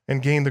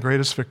 and gained the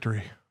greatest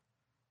victory.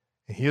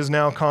 He has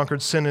now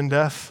conquered sin and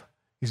death.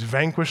 He's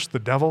vanquished the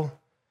devil,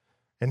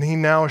 and he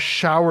now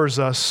showers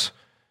us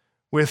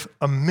with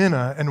a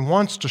minna and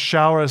wants to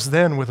shower us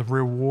then with a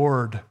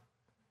reward.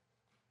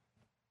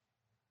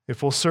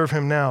 If we'll serve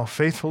him now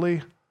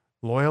faithfully,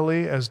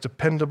 loyally, as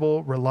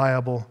dependable,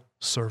 reliable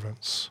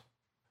servants.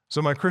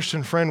 So my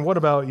Christian friend, what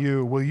about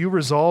you? Will you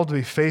resolve to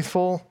be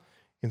faithful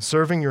in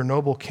serving your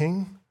noble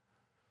King?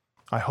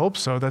 I hope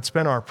so. That's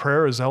been our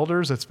prayer as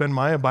elders. That's been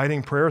my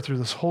abiding prayer through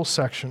this whole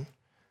section.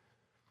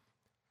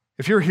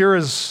 If you're here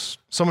as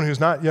someone who's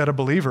not yet a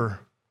believer,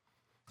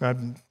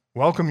 I'd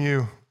welcome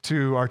you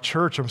to our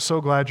church. I'm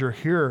so glad you're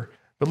here.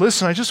 But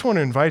listen, I just want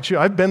to invite you.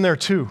 I've been there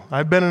too.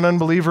 I've been an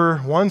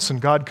unbeliever once, and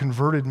God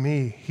converted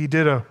me. He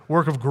did a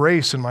work of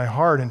grace in my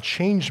heart and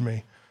changed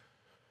me.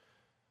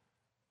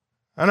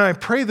 And I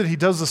pray that he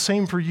does the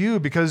same for you,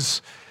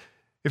 because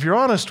if you're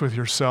honest with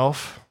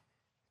yourself,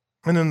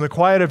 and in the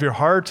quiet of your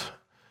heart,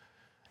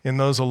 in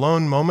those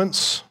alone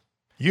moments,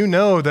 you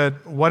know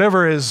that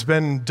whatever has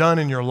been done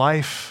in your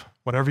life,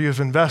 whatever you've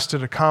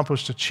invested,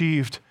 accomplished,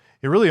 achieved,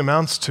 it really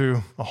amounts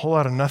to a whole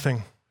lot of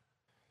nothing.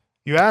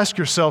 You ask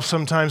yourself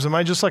sometimes, am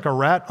I just like a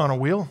rat on a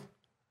wheel?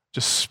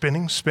 Just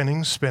spinning,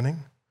 spinning,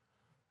 spinning.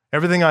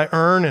 Everything I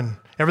earn and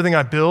everything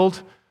I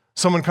build,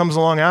 someone comes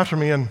along after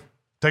me and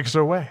takes it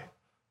away.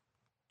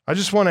 I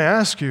just want to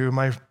ask you,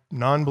 my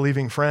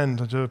non-believing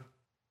friend, to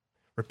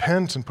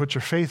repent and put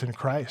your faith in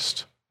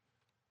Christ.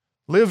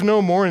 Live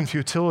no more in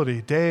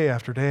futility, day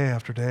after day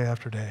after day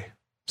after day.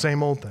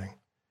 Same old thing.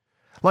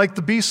 Like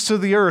the beasts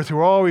of the earth who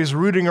are always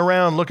rooting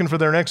around looking for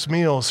their next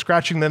meal,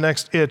 scratching the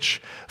next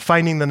itch,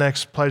 finding the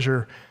next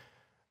pleasure.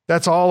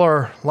 That's all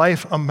our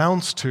life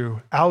amounts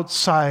to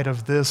outside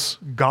of this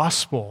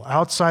gospel,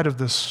 outside of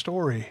this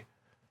story.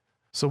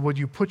 So would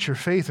you put your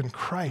faith in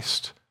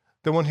Christ,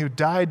 the one who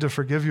died to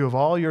forgive you of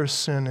all your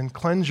sin and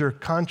cleanse your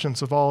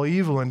conscience of all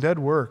evil and dead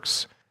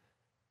works?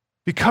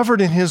 Be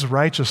covered in his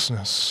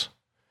righteousness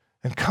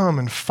and come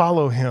and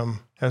follow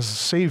him as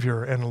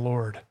Savior and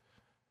Lord.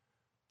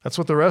 That's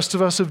what the rest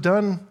of us have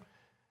done.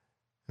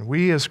 And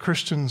we as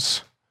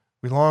Christians,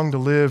 we long to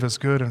live as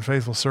good and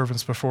faithful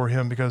servants before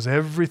him, because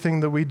everything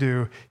that we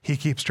do, he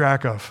keeps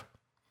track of.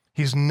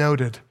 He's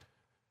noted,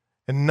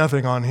 and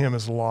nothing on him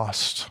is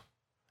lost.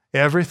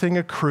 Everything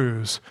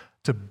accrues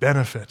to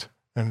benefit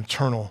an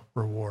eternal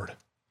reward.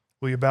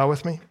 Will you bow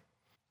with me?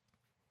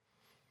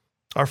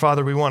 Our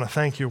Father, we want to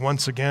thank you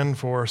once again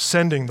for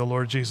sending the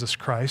Lord Jesus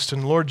Christ.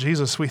 And Lord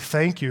Jesus, we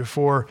thank you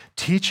for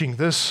teaching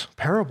this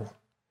parable.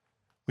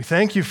 We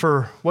thank you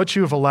for what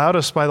you have allowed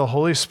us by the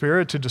Holy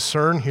Spirit to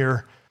discern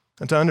here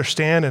and to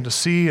understand and to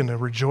see and to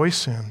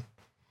rejoice in.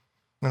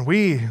 And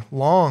we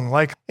long,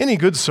 like any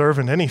good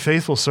servant, any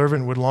faithful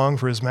servant would long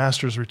for his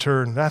master's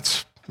return.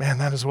 That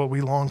is what we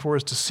long for,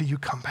 is to see you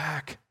come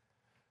back.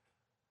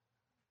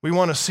 We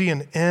want to see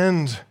an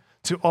end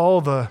to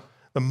all the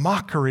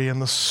mockery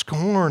and the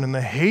scorn and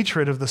the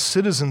hatred of the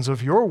citizens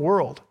of your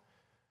world.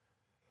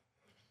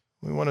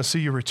 We want to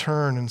see you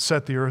return and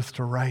set the earth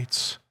to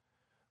rights.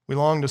 We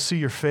long to see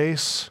your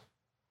face.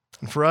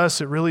 And for us,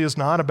 it really is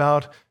not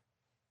about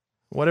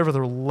whatever the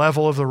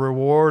level of the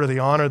reward or the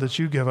honor that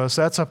you give us.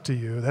 That's up to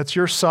you. That's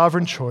your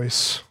sovereign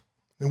choice.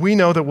 And we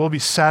know that we'll be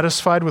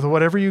satisfied with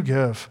whatever you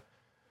give.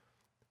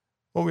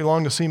 What we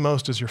long to see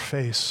most is your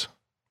face.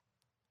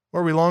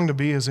 Where we long to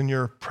be is in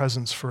your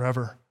presence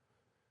forever.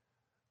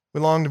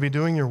 We long to be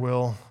doing your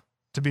will,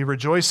 to be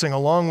rejoicing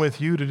along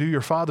with you to do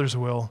your Father's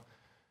will.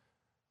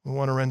 We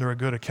want to render a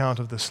good account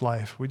of this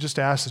life. We just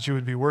ask that you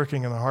would be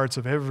working in the hearts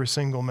of every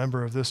single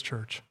member of this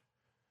church.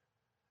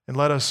 And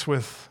let us,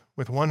 with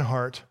one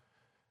heart,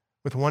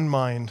 with one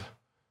mind,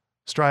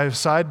 strive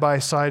side by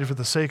side for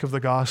the sake of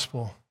the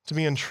gospel, to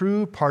be in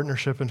true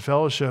partnership and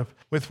fellowship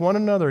with one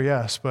another,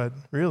 yes, but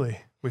really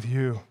with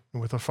you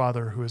and with the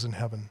Father who is in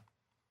heaven.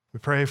 We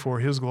pray for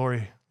his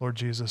glory, Lord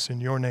Jesus,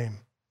 in your name,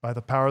 by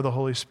the power of the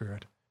Holy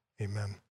Spirit. Amen.